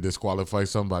ability to disqualify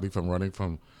somebody from running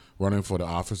for the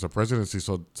office of presidency.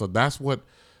 So that's what,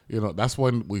 that's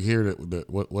when we hear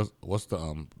what's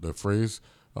the phrase,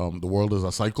 the world is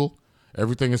a cycle.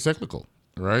 Everything is cyclical,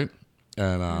 right?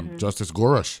 And Justice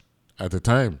Gorsuch at the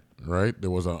time, right? There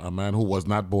was a man who was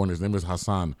not born. His name is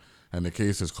Hassan, and the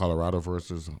case is Colorado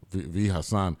versus v.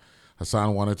 Hassan.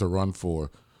 Hassan wanted to run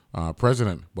for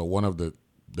president, but one of the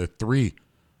three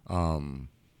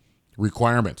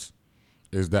requirements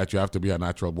is that you have to be a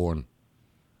natural-born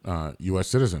U.S.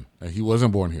 citizen, and he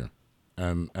wasn't born here.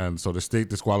 And so the state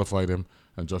disqualified him,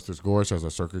 and Justice Gorsuch, as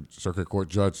a circuit court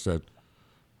judge, said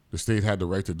the state had the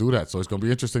right to do that. So it's going to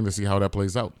be interesting to see how that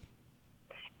plays out.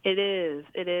 It is.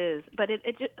 But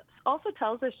it just also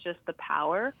tells us just the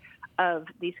power of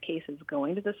these cases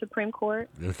going to the Supreme Court.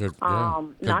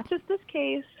 Not just this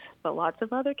case, but lots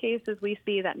of other cases we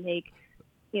see that make,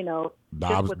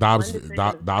 Dobbs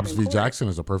v. Jackson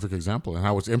is a perfect example, and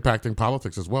how it's impacting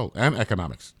politics as well, and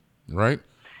economics, right?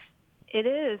 It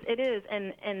is.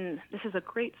 And this is a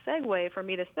great segue for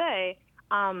me to say,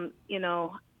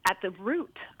 at the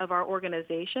root of our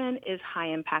organization is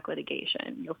high-impact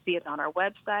litigation. You'll see it on our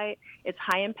website. It's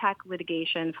high-impact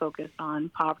litigation focused on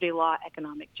poverty law,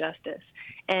 economic justice.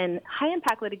 And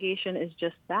high-impact litigation is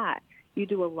just that. You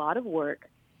do a lot of work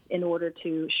in order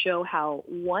to show how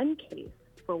one case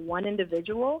for one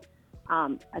individual,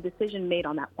 a decision made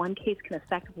on that one case can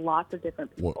affect lots of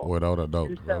different people. Without a doubt.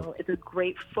 And so it's a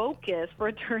great focus for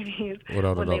attorneys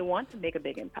when they want to make a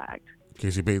big impact.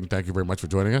 Casey Payton, thank you very much for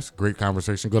joining us. Great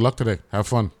conversation. Good luck today. Have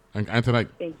fun. And tonight.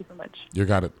 Thank you so much. You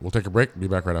got it. We'll take a break. Be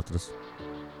back right after this.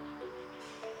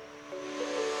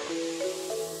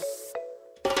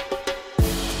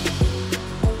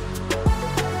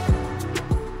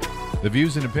 The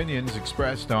views and opinions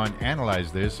expressed on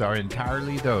Analyze This are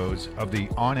entirely those of the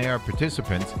on-air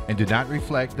participants and do not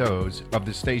reflect those of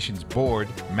the station's board,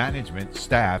 management,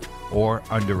 staff, or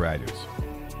underwriters.